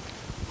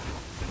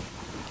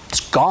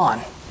 It's gone.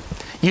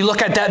 You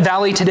look at that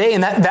valley today,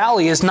 and that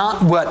valley is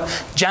not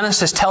what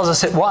Genesis tells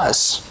us it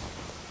was.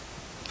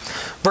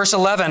 Verse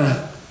 11,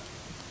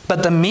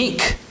 but the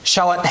meek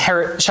shall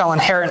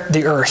inherit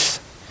the earth,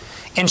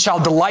 and shall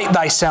delight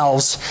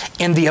themselves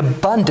in the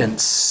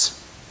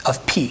abundance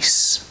of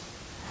peace.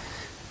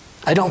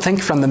 I don't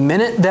think from the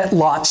minute that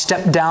Lot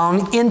stepped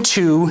down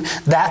into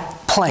that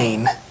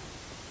plain,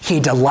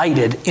 he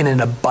delighted in an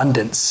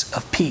abundance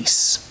of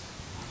peace.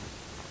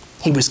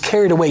 He was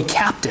carried away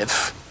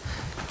captive.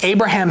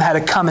 Abraham had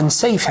to come and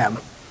save him.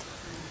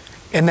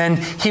 And then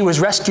he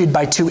was rescued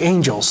by two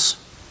angels.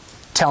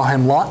 Tell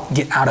him, Lot,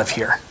 get out of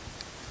here,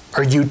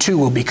 or you too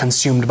will be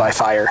consumed by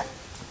fire.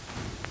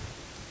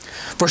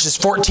 Verses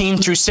 14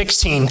 through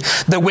 16,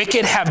 the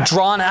wicked have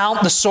drawn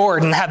out the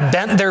sword and have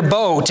bent their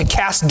bow to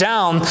cast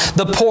down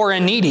the poor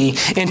and needy,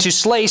 and to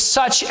slay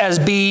such as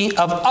be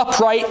of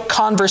upright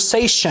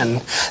conversation.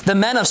 The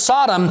men of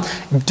Sodom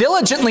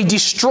diligently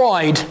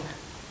destroyed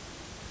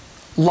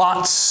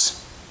Lot's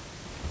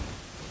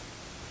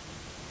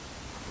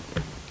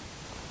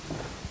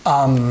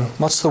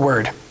what's the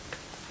word?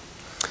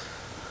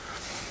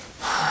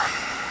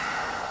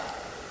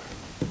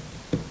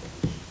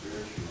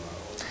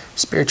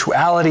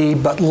 Spirituality,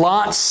 but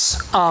Lot's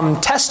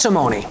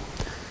testimony.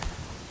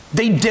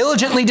 They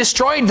diligently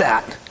destroyed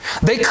that.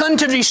 They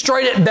couldn't have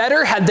destroyed it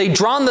better had they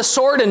drawn the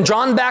sword and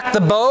drawn back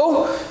the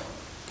bow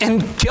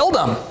and killed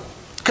him.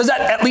 Because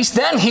at least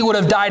then he would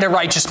have died a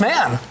righteous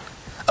man,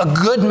 a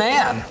good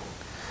man.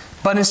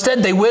 But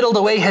instead they whittled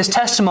away his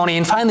testimony,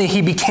 and finally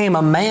he became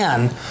a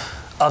man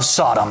of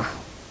Sodom.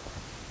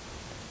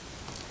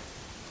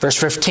 Verse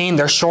 15,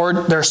 their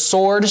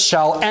sword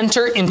shall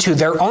enter into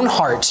their own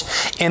heart,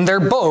 and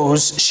their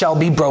bows shall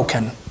be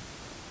broken.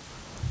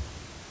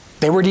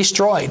 They were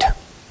destroyed.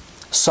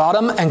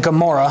 Sodom and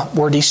Gomorrah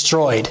were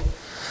destroyed.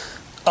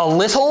 A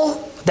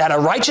little that a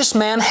righteous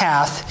man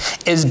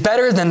hath is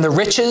better than the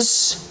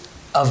riches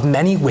of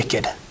many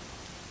wicked.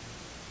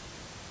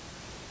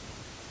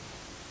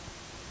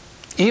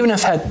 Even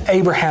if had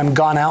Abraham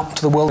gone out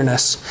into the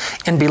wilderness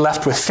and be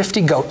left with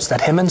 50 goats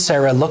that him and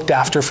Sarah looked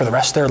after for the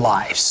rest of their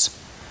lives,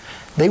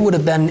 they would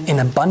have been in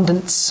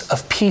abundance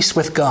of peace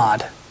with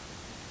God.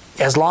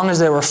 As long as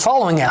they were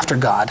following after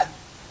God,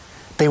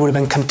 they would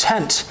have been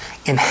content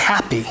and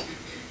happy,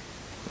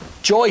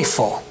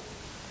 joyful.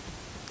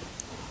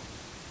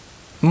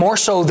 More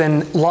so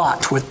than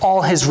Lot with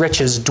all his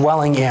riches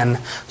dwelling in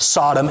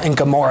Sodom and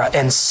Gomorrah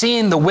and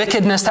seeing the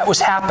wickedness that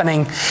was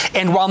happening.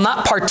 And while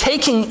not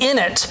partaking in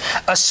it,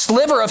 a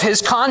sliver of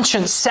his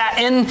conscience sat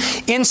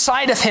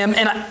inside of him,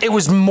 and it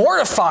was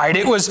mortified.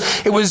 It was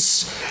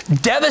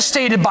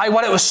devastated by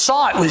what it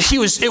saw. It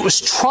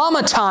was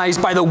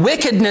traumatized by the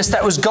wickedness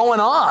that was going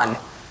on.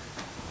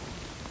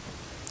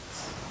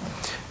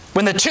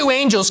 When the two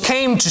angels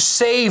came to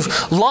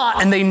save Lot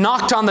and they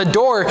knocked on the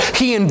door,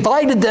 he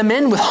invited them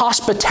in with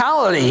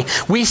hospitality.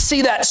 We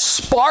see that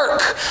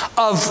spark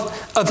of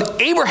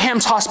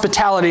Abraham's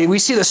hospitality. We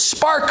see the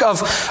spark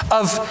of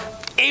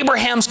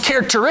Abraham's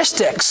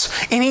characteristics.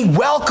 And he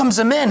welcomes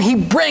them in. He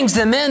brings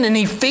them in and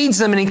he feeds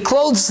them and he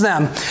clothes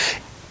them.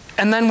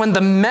 And then when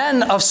the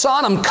men of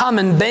Sodom come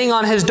and bang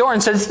on his door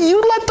and says,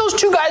 you let those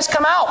two guys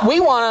come out.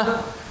 We want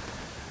to...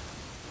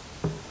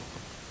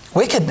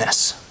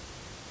 Wickedness.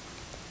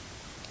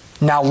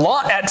 Now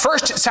Lot, at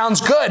first it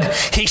sounds good.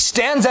 He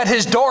stands at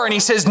his door and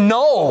he says,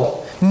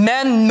 no,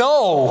 men,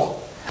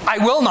 no, I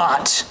will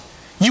not.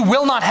 You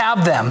will not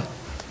have them.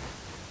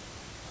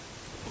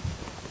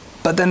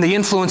 But then the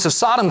influence of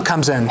Sodom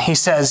comes in. He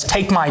says,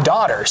 take my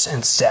daughters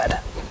instead.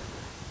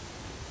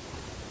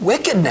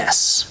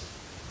 Wickedness.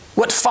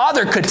 What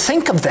father could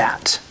think of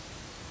that?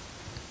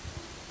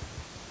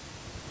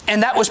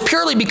 And that was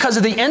purely because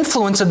of the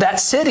influence of that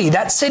city.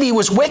 That city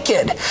was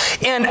wicked.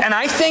 And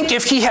I think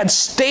if he had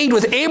stayed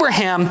with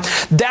Abraham,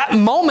 that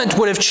moment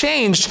would have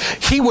changed.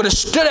 He would have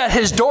stood at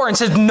his door and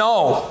said,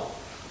 no,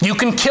 you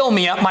can kill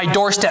me at my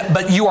doorstep,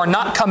 but you are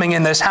not coming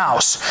in this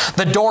house.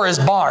 The door is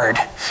barred,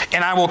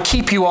 and I will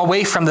keep you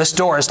away from this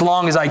door as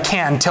long as I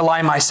can till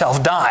I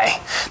myself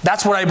die.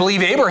 That's what I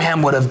believe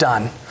Abraham would have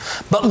done.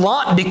 But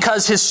Lot,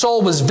 because his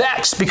soul was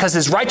vexed, because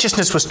his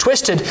righteousness was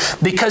twisted,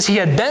 because he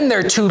had been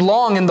there too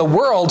long in the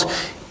world,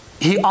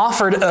 he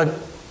offered a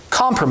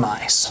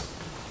compromise.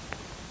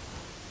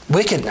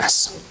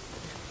 Wickedness.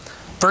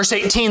 Verse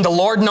 18, the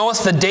Lord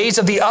knoweth the days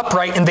of the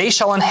upright, and they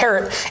shall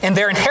inherit, and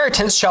their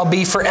inheritance shall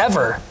be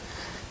forever.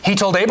 He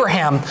told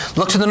Abraham,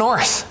 look to the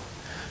north,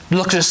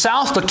 look to the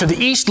south, look to the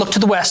east, look to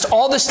the west.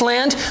 All this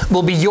land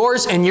will be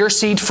yours and your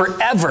seed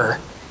forever,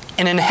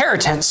 an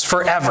inheritance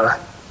forever.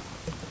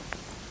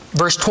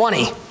 Verse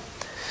 20,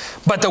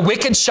 but the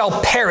wicked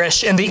shall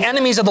perish, and the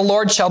enemies of the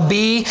Lord shall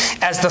be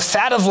as the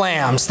fat of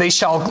lambs. They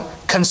shall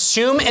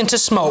consume into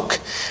smoke.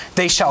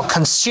 They shall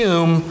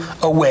consume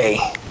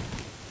away.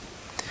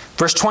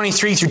 Verse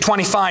 23 through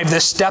 25,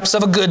 the steps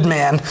of a good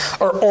man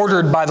are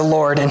ordered by the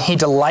Lord, and he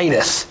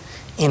delighteth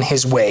in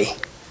his way.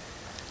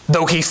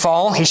 Though he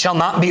fall, he shall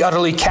not be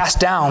utterly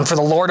cast down, for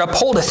the Lord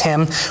upholdeth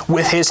him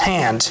with his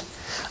hand.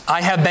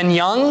 I have been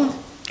young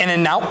and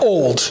am now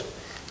old,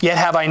 yet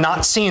have I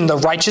not seen the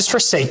righteous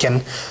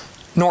forsaken,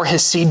 nor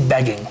his seed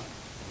begging.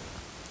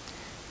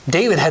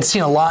 David had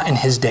seen a lot in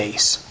his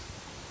days.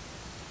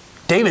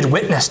 David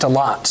witnessed a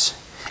lot.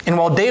 And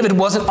while David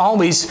wasn't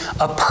always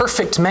a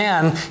perfect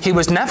man, he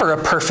was never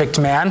a perfect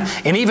man.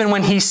 And even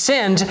when he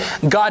sinned,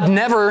 God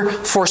never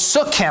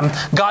forsook him.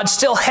 God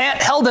still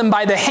held him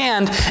by the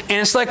hand. And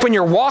it's like when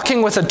you're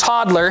walking with a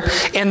toddler,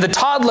 and the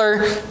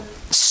toddler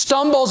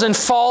stumbles and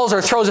falls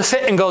or throws a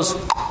fit and goes,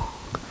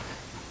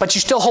 but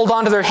you still hold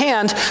on to their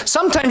hand.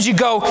 Sometimes you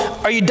go,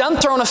 are you done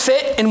throwing a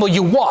fit, and will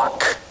you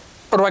walk?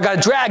 Or do I got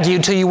to drag you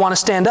till you want to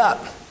stand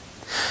up?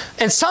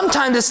 And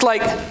sometimes it's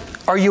like,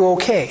 are you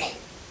okay?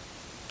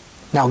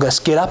 Now let's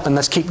get up and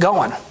let's keep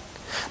going.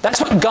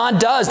 That's what God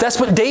does. That's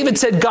what David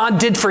said God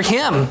did for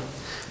him.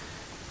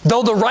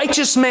 Though the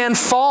righteous man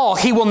fall,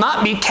 he will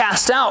not be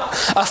cast out.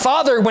 A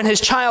father, when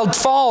his child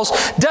falls,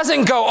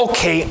 doesn't go,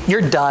 okay,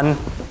 you're done.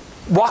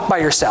 Walk by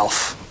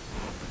yourself.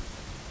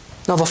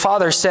 No, the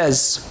father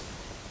says,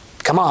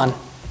 come on.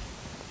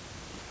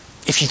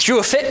 If you threw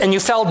a fit and you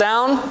fell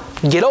down,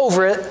 get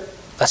over it.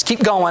 Let's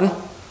keep going.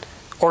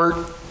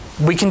 Or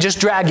we can just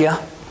drag you.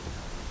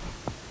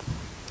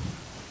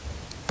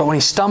 But when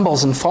he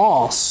stumbles and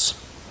falls,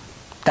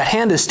 that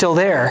hand is still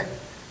there.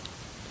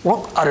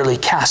 Won't utterly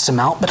cast him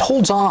out, but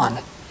holds on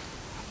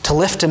to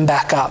lift him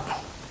back up.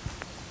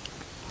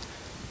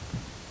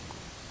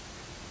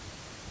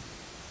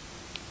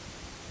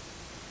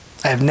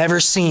 I have never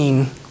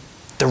seen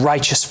the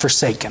righteous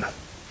forsaken.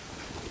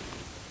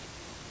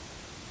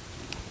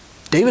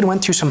 David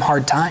went through some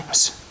hard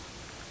times.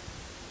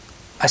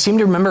 I seem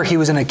to remember he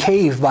was in a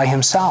cave by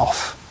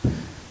himself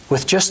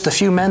with just the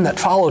few men that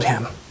followed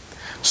him.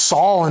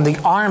 Saul and the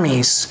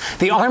armies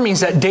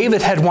that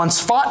David had once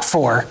fought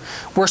for,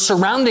 were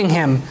surrounding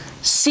him,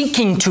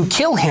 seeking to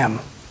kill him.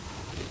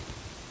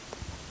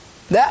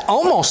 That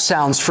almost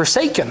sounds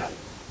forsaken.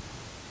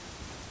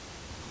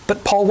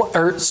 But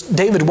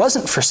David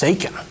wasn't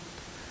forsaken.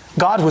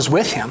 God was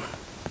with him.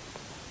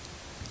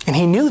 And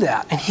he knew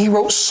that. And he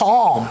wrote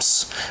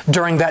psalms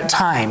during that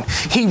time.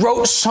 He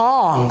wrote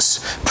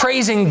songs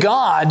praising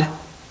God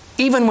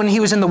even when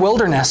he was in the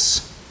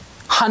wilderness,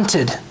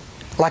 hunted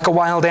like a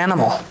wild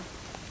animal.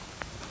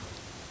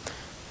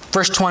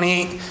 Verse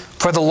 28,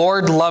 for the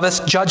Lord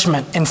loveth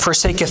judgment, and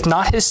forsaketh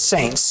not his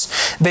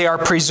saints. They are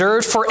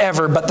preserved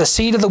forever, but the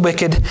seed of the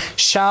wicked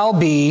shall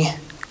be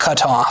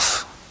cut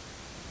off.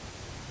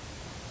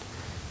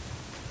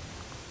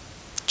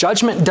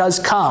 Judgment does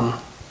come.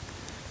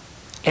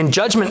 And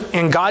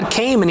God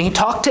came and he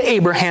talked to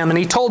Abraham, and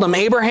he told him,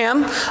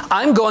 Abraham,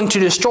 I'm going to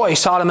destroy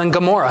Sodom and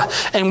Gomorrah.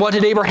 And what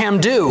did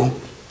Abraham do?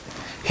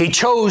 He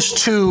chose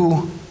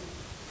to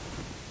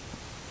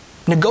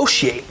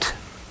negotiate.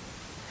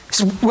 He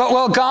said,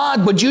 well,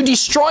 God, would you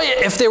destroy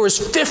it if there was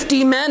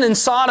 50 men in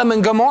Sodom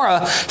and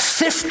Gomorrah,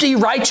 50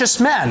 righteous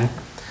men?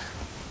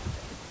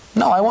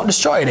 No, I won't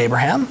destroy it,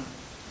 Abraham.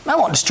 I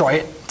won't destroy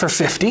it for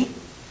 50.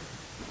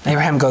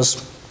 Abraham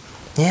goes,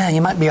 yeah,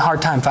 you might be a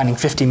hard time finding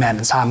 50 men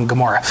in Sodom and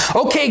Gomorrah.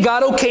 Okay,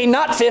 God, okay,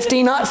 not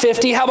 50, not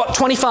 50. How about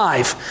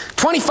 25?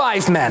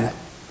 25 men.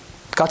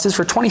 God says,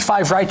 for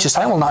 25 righteous,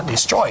 I will not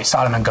destroy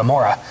Sodom and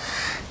Gomorrah.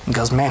 He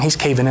goes, man, he's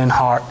caving in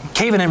hard,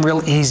 caving in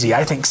real easy.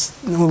 I think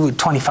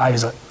 25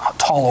 is a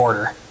tall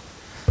order.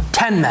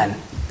 10 men.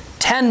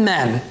 10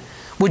 men.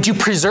 Would you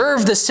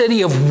preserve the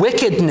city of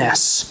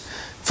wickedness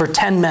for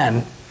 10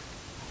 men?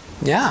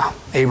 Yeah,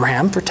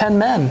 Abraham, for 10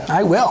 men,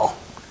 I will.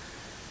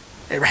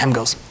 Abraham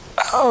goes,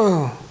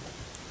 oh,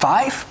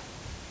 5?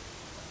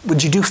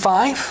 Would you do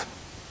 5?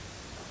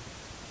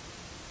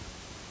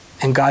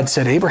 And God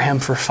said, Abraham,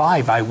 for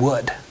 5 I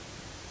would.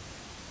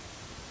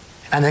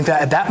 And I think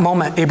that at that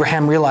moment,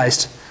 Abraham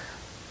realized,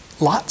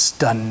 Lot's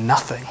done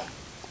nothing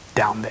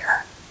down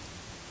there.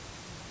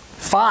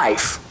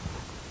 5.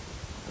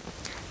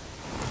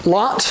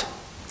 Lot,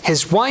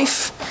 his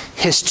wife,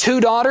 his 2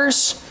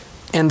 daughters,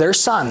 and their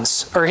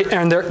sons,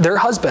 and their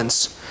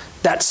husbands.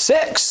 That's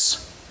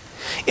 6.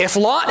 If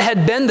Lot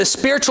had been the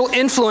spiritual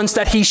influence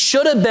that he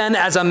should have been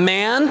as a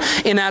man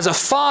and as a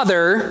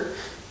father,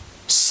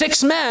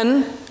 6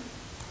 men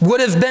would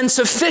have been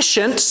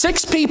sufficient,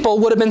 6 people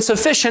would have been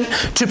sufficient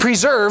to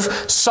preserve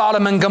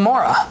Sodom and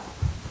Gomorrah.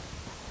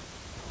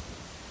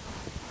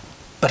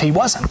 But he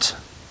wasn't.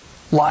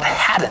 Lot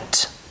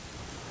hadn't.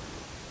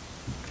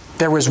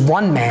 There was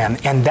one man,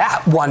 and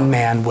that one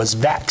man was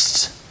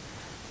vexed.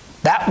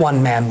 That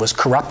one man was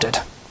corrupted.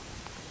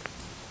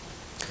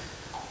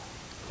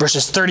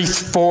 Verses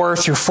 34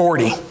 through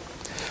 40.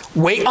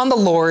 Wait on the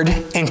Lord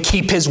and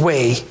keep his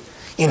way,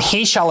 and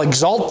he shall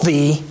exalt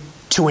thee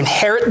to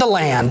inherit the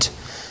land.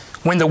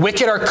 When the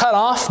wicked are cut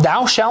off,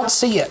 thou shalt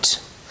see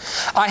it.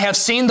 I have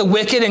seen the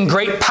wicked in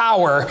great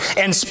power,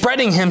 and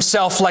spreading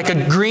himself like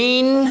a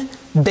green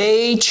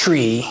bay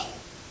tree.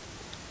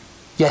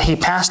 Yet he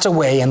passed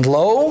away, and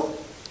lo,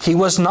 he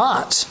was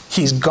not.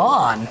 He's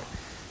gone.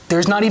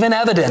 There's not even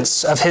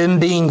evidence of him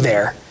being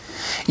there.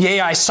 Yea,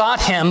 I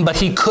sought him, but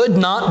he could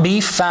not be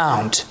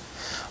found.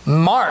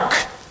 Mark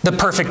the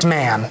perfect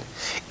man,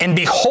 and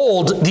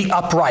behold the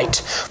upright.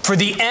 For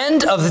the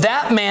end of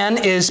that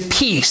man is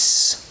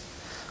peace.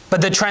 But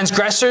the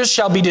transgressors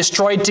shall be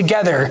destroyed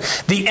together.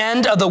 The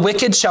end of the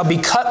wicked shall be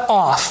cut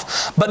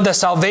off. But the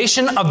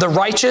salvation of the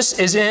righteous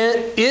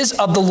is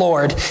of the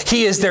Lord.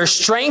 He is their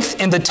strength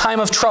in the time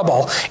of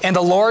trouble. And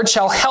the Lord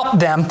shall help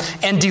them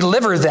and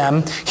deliver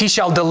them. He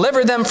shall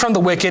deliver them from the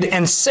wicked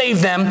and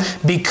save them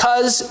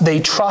because they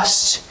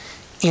trust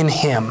in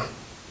him.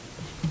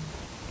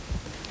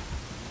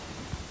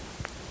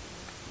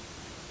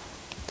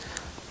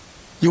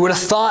 You would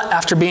have thought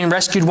after being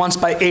rescued once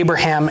by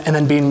Abraham and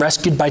then being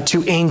rescued by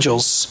 2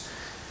 angels,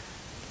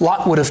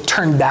 Lot would have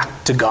turned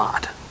back to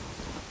God.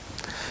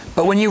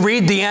 But when you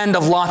read the end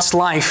of Lot's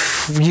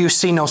life, you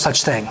see no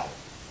such thing.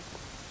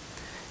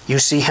 You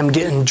see him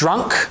getting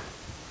drunk,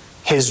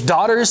 his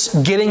daughters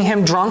getting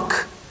him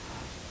drunk,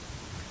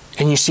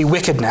 and you see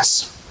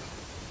wickedness.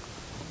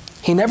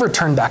 He never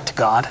turned back to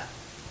God.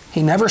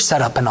 He never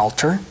set up an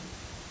altar.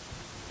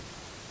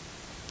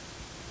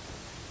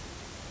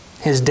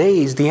 His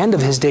days, the end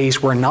of his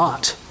days, were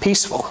not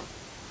peaceful.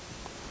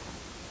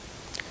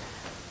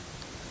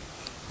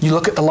 You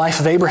look at the life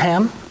of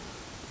Abraham,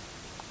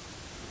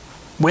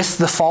 with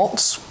the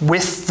faults,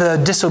 with the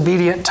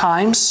disobedient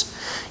times,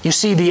 you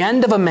see the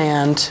end of a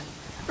man,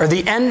 or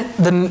the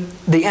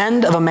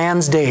end of a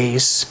man's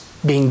days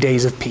being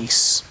days of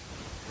peace,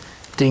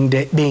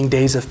 being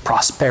days of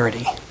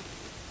prosperity.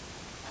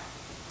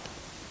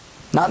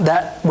 Not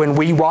that when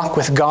we walk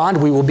with God,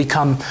 we will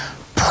become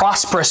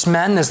prosperous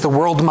men as the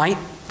world might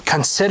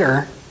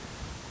consider,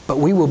 but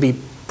we will be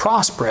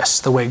prosperous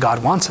the way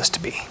God wants us to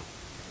be.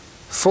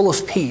 Full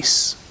of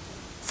peace,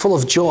 full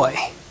of joy.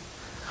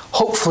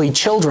 Hopefully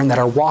children that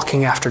are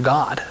walking after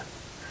God.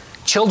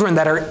 Children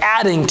that are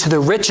adding to the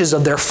riches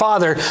of their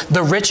Father,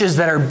 the riches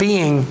that are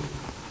being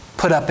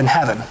put up in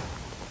heaven.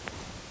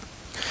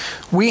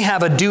 We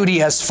have a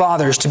duty as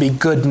fathers to be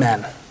good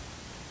men.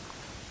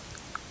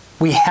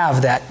 We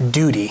have that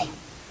duty.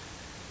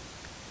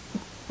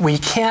 We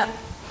can't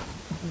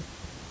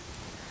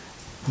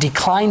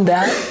decline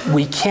that.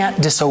 We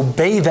can't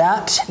disobey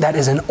that. That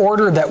is an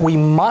order that we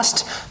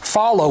must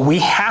follow. We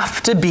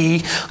have to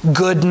be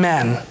good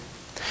men.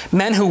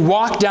 Men who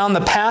walk down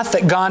the path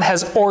that God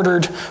has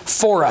ordered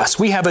for us.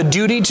 We have a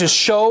duty to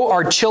show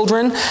our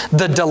children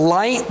the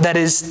delight that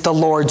is the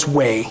Lord's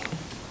way.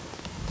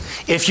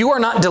 If you are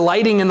not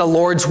delighting in the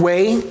Lord's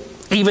way,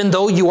 even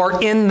though you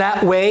are in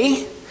that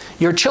way,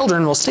 your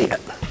children will see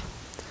it.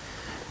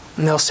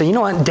 And they'll say, you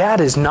know what,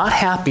 Dad is not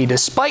happy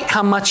despite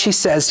how much he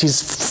says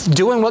he's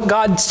doing what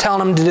God's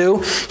telling him to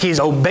do. He's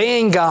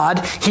obeying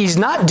God. He's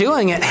not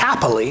doing it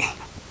happily.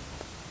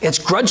 It's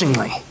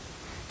grudgingly.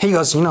 He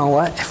goes, you know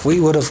what, if we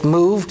would have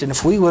moved and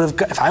if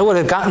I would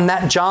have gotten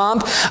that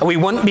job, we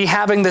wouldn't be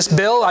having this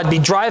bill. I'd be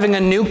driving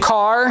a new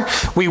car.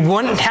 We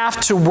wouldn't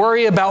have to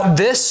worry about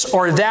this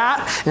or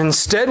that.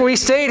 Instead, we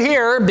stayed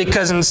here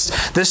because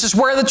this is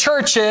where the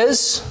church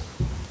is.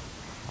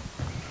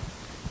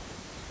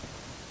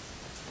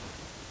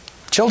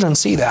 Children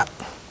see that.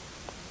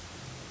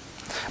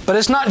 But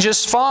it's not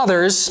just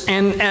fathers,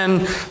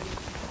 and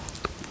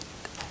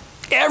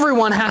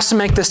everyone has to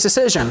make this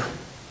decision.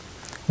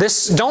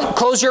 Don't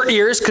close your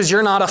ears because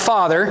you're not a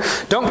father.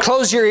 Don't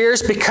close your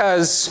ears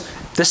because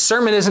this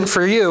sermon isn't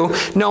for you.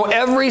 No,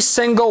 every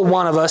single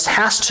one of us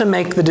has to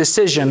make the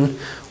decision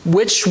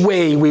which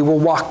way we will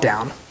walk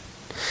down.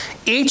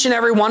 Each and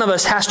every one of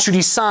us has to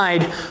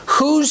decide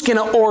who's going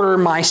to order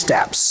my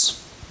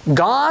steps,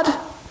 God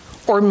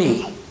or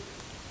me.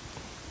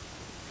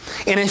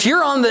 And if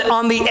you're on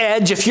the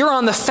edge, if you're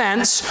on the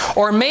fence,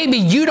 or maybe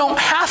you don't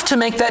have to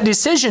make that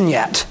decision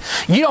yet.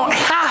 You don't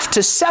have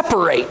to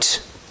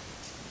separate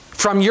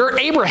from your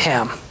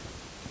Abraham.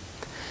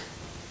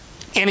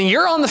 And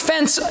you're on the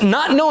fence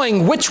not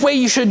knowing which way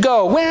you should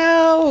go.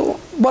 Well,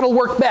 what'll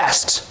work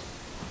best?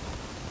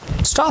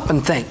 Stop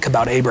and think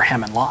about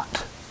Abraham and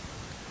Lot.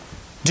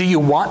 Do you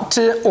want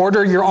to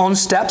order your own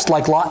steps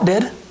like Lot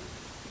did?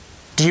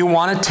 Do you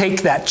want to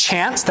take that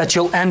chance that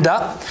you'll end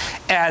up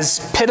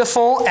as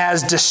pitiful,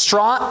 as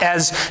distraught,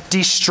 as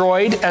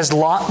destroyed as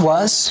Lot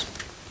was?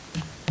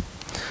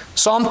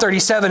 Psalm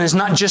 37 is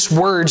not just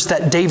words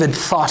that David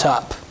thought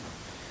up.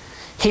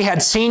 He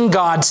had seen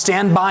God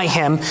stand by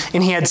him,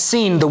 and he had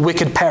seen the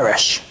wicked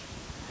perish.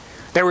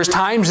 There was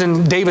times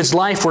in David's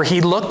life where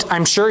he looked,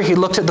 I'm sure he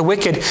looked at the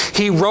wicked.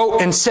 He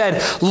wrote and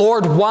said,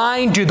 Lord,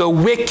 why do the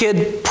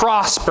wicked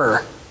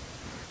prosper?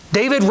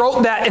 David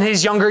wrote that in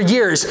his younger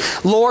years.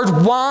 Lord,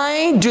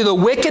 why do the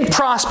wicked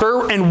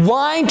prosper, and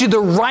why do the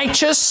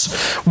righteous,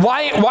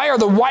 why are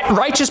the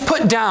righteous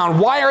put down?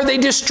 Why are they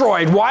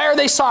destroyed? Why are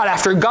they sought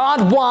after?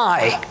 God,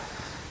 why?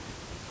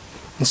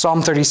 In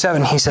Psalm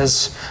 37, he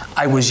says,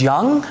 I was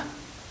young,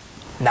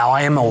 now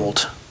I am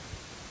old,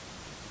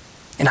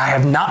 and I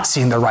have not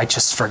seen the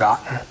righteous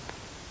forgotten.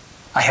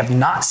 I have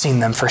not seen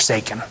them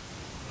forsaken.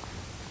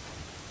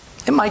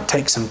 It might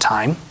take some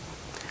time.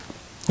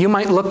 You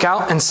might look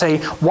out and say,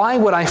 why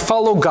would I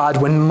follow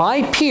God when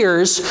my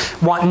peers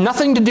want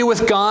nothing to do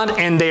with God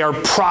and they are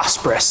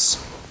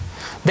prosperous?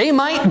 They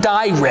might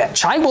die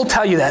rich. I will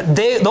tell you that.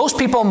 Those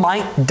people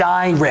might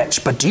die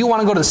rich. But do you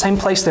want to go to the same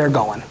place they're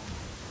going?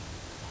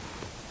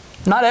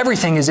 Not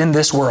everything is in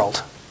this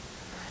world.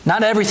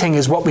 Not everything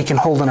is what we can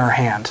hold in our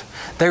hand.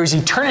 There is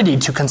eternity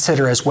to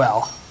consider as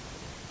well.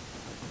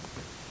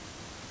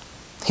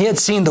 He had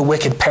seen the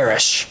wicked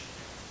perish.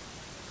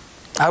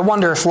 I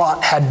wonder if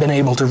Lot had been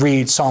able to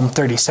read Psalm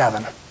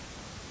 37.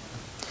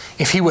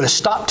 If he would have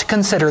stopped to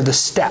consider the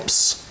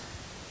steps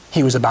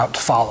he was about to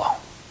follow.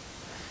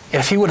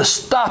 If he would have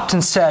stopped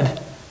and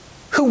said,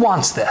 who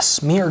wants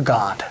this, me or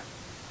God?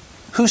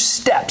 Whose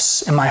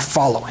steps am I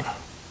following?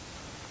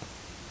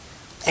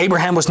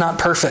 Abraham was not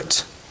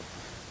perfect,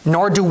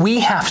 nor do we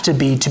have to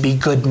be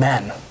good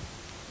men.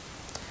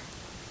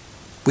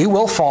 We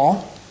will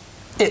fall.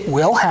 It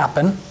will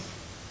happen.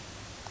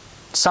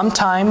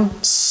 Sometime,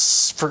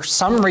 for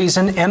some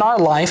reason in our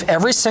life,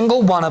 every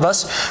single one of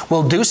us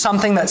will do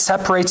something that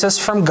separates us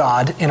from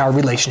God in our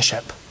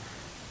relationship.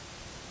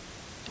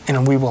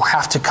 And we will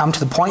have to come to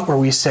the point where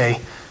we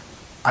say,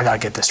 I got to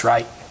get this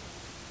right.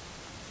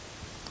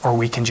 Or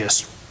we can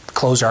just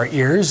close our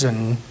ears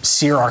and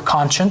sear our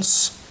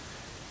conscience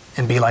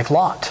and be like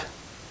Lot.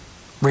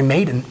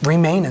 Remain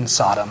in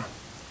Sodom.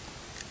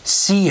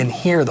 See and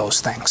hear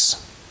those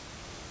things.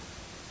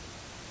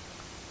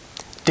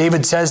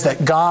 David says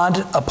that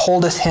God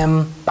upholdeth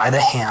him by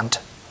the hand.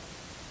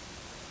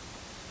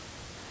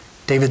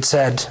 David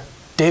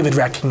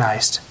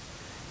recognized.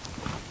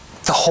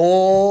 The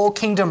whole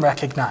kingdom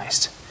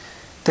recognized.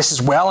 This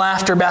is well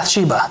after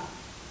Bathsheba.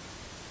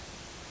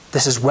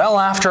 This is well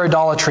after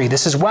idolatry.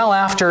 This is well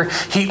after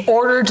he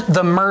ordered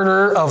the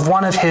murder of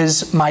one of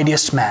his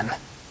mightiest men,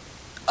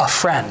 a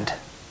friend.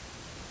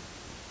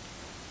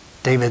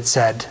 David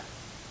said,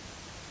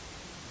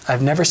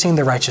 I've never seen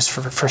the righteous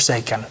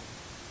forsaken.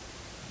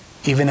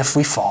 Even if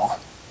we fall,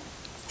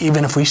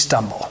 even if we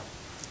stumble,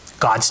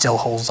 God still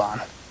holds on.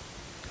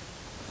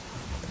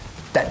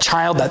 That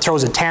child that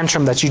throws a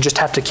tantrum that you just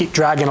have to keep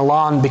dragging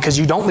along because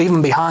you don't leave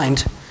him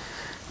behind.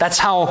 That's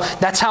how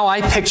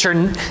I picture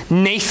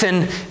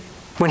Nathan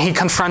when he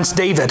confronts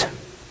David.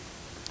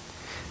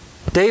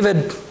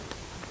 David,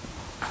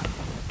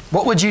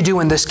 what would you do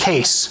in this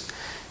case?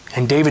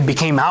 And David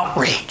became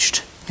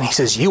outraged. And he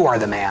says, you are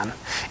the man.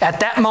 At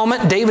that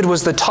moment, David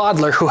was the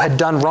toddler who had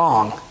done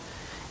wrong.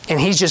 And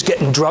he's just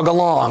getting drug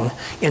along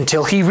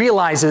until he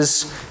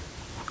realizes,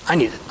 I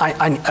need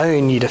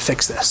to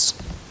fix this.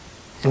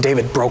 And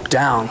David broke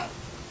down.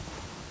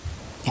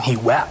 And he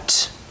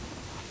wept.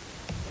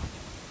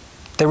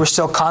 There were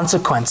still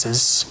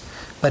consequences,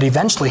 but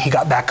eventually he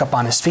got back up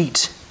on his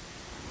feet.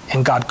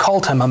 And God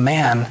called him a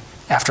man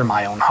after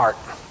my own heart.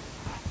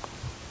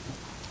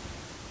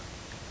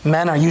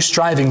 Men, are you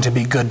striving to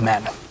be good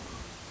men?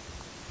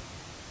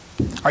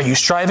 Are you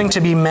striving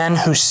to be men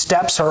whose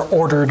steps are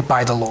ordered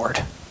by the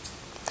Lord?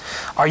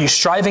 Are you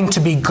striving to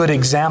be good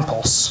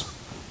examples?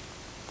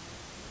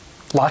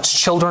 Lot's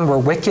children were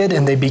wicked,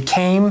 and they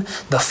became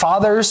the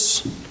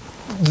fathers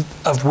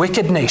of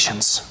wicked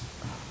nations.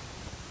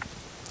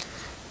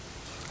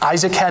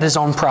 Isaac had his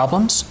own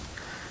problems.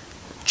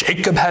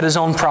 Jacob had his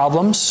own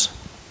problems.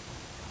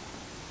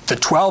 The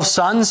 12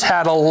 sons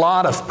had a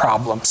lot of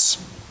problems.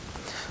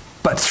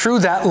 But through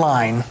that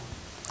line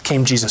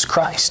came Jesus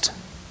Christ.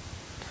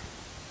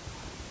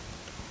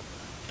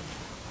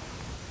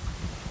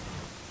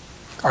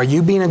 Are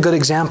you being a good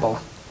example?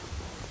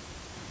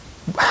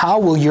 How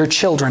will your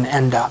children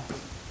end up?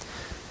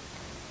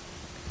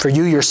 For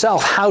you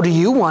yourself, how do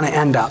you want to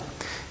end up?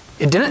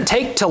 It didn't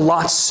take to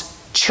Lot's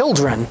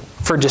children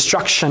for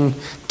destruction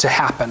to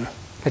happen.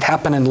 It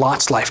happened in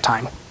Lot's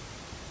lifetime.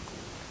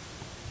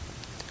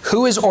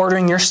 Who is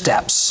ordering your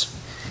steps?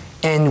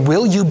 And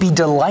will you be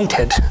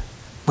delighted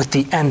with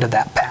the end of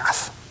that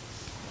path?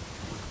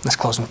 Let's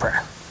close in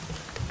prayer.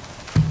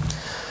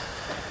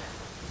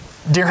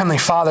 Dear Heavenly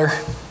Father,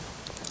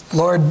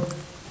 Lord,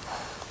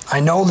 I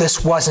know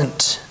this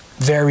wasn't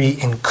very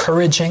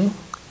encouraging.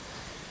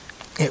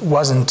 It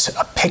wasn't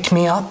a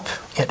pick-me-up.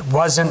 It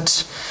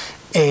wasn't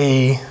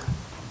a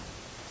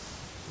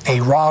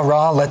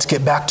rah-rah, let's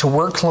get back to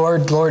work,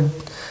 Lord. Lord,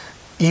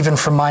 even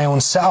for my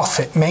own self,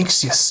 it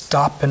makes you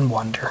stop and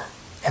wonder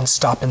and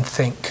stop and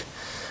think.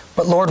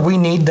 But Lord, we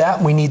need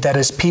that. We need that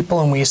as people,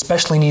 and we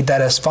especially need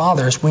that as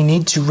fathers. We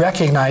need to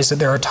recognize that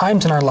there are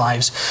times in our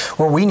lives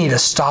where we need to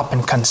stop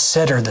and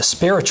consider the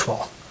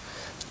spiritual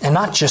and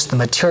not just the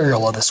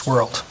material of this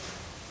world.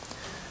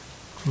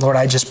 Lord,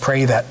 I just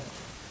pray that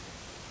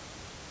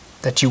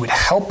you would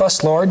help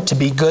us, Lord, to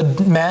be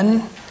good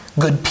men,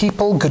 good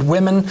people, good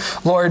women.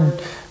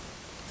 Lord,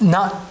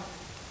 not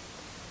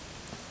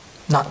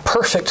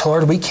perfect,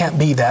 Lord, we can't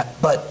be that,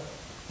 but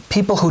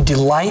people who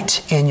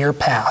delight in your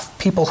path,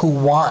 people who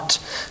want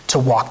to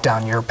walk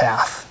down your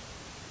path.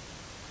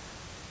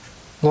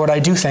 Lord, I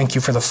do thank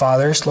you for the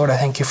fathers. Lord, I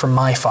thank you for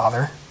my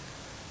father.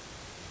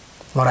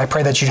 Lord, I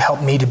pray that you'd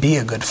help me to be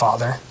a good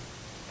father.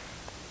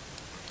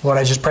 Lord,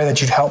 I just pray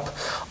that you'd help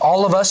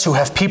all of us who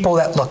have people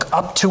that look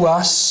up to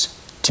us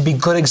to be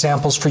good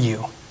examples for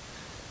you.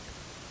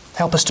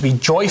 Help us to be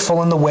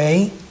joyful in the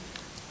way.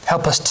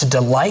 Help us to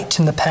delight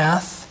in the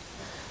path.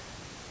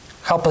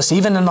 Help us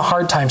even in the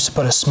hard times to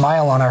put a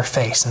smile on our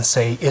face and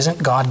say,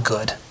 isn't God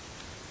good?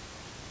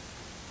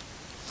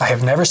 I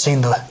have never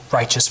seen the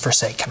righteous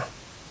forsaken.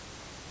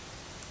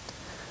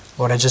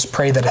 Lord, I just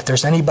pray that if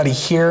there's anybody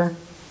here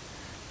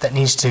that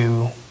needs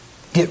to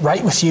get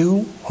right with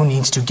you, who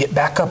needs to get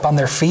back up on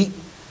their feet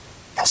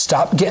and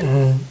stop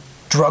getting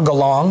drug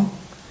along,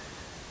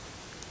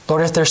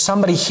 Lord, if there's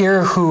somebody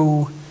here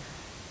who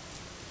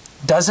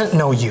doesn't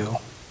know you,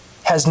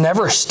 has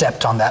never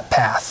stepped on that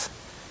path,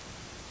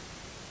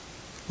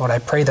 Lord, I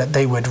pray that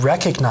they would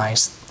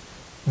recognize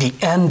the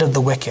end of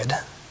the wicked,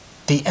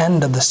 the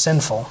end of the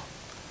sinful,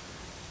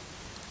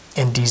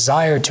 and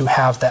desire to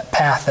have that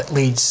path that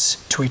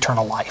leads to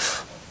eternal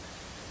life.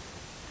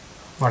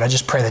 Lord, I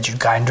just pray that you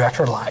guide and direct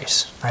our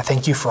lives. I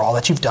thank you for all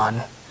that you've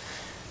done.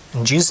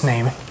 In Jesus'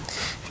 name,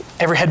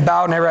 every head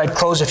bowed and every eye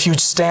closed, if you'd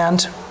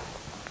stand.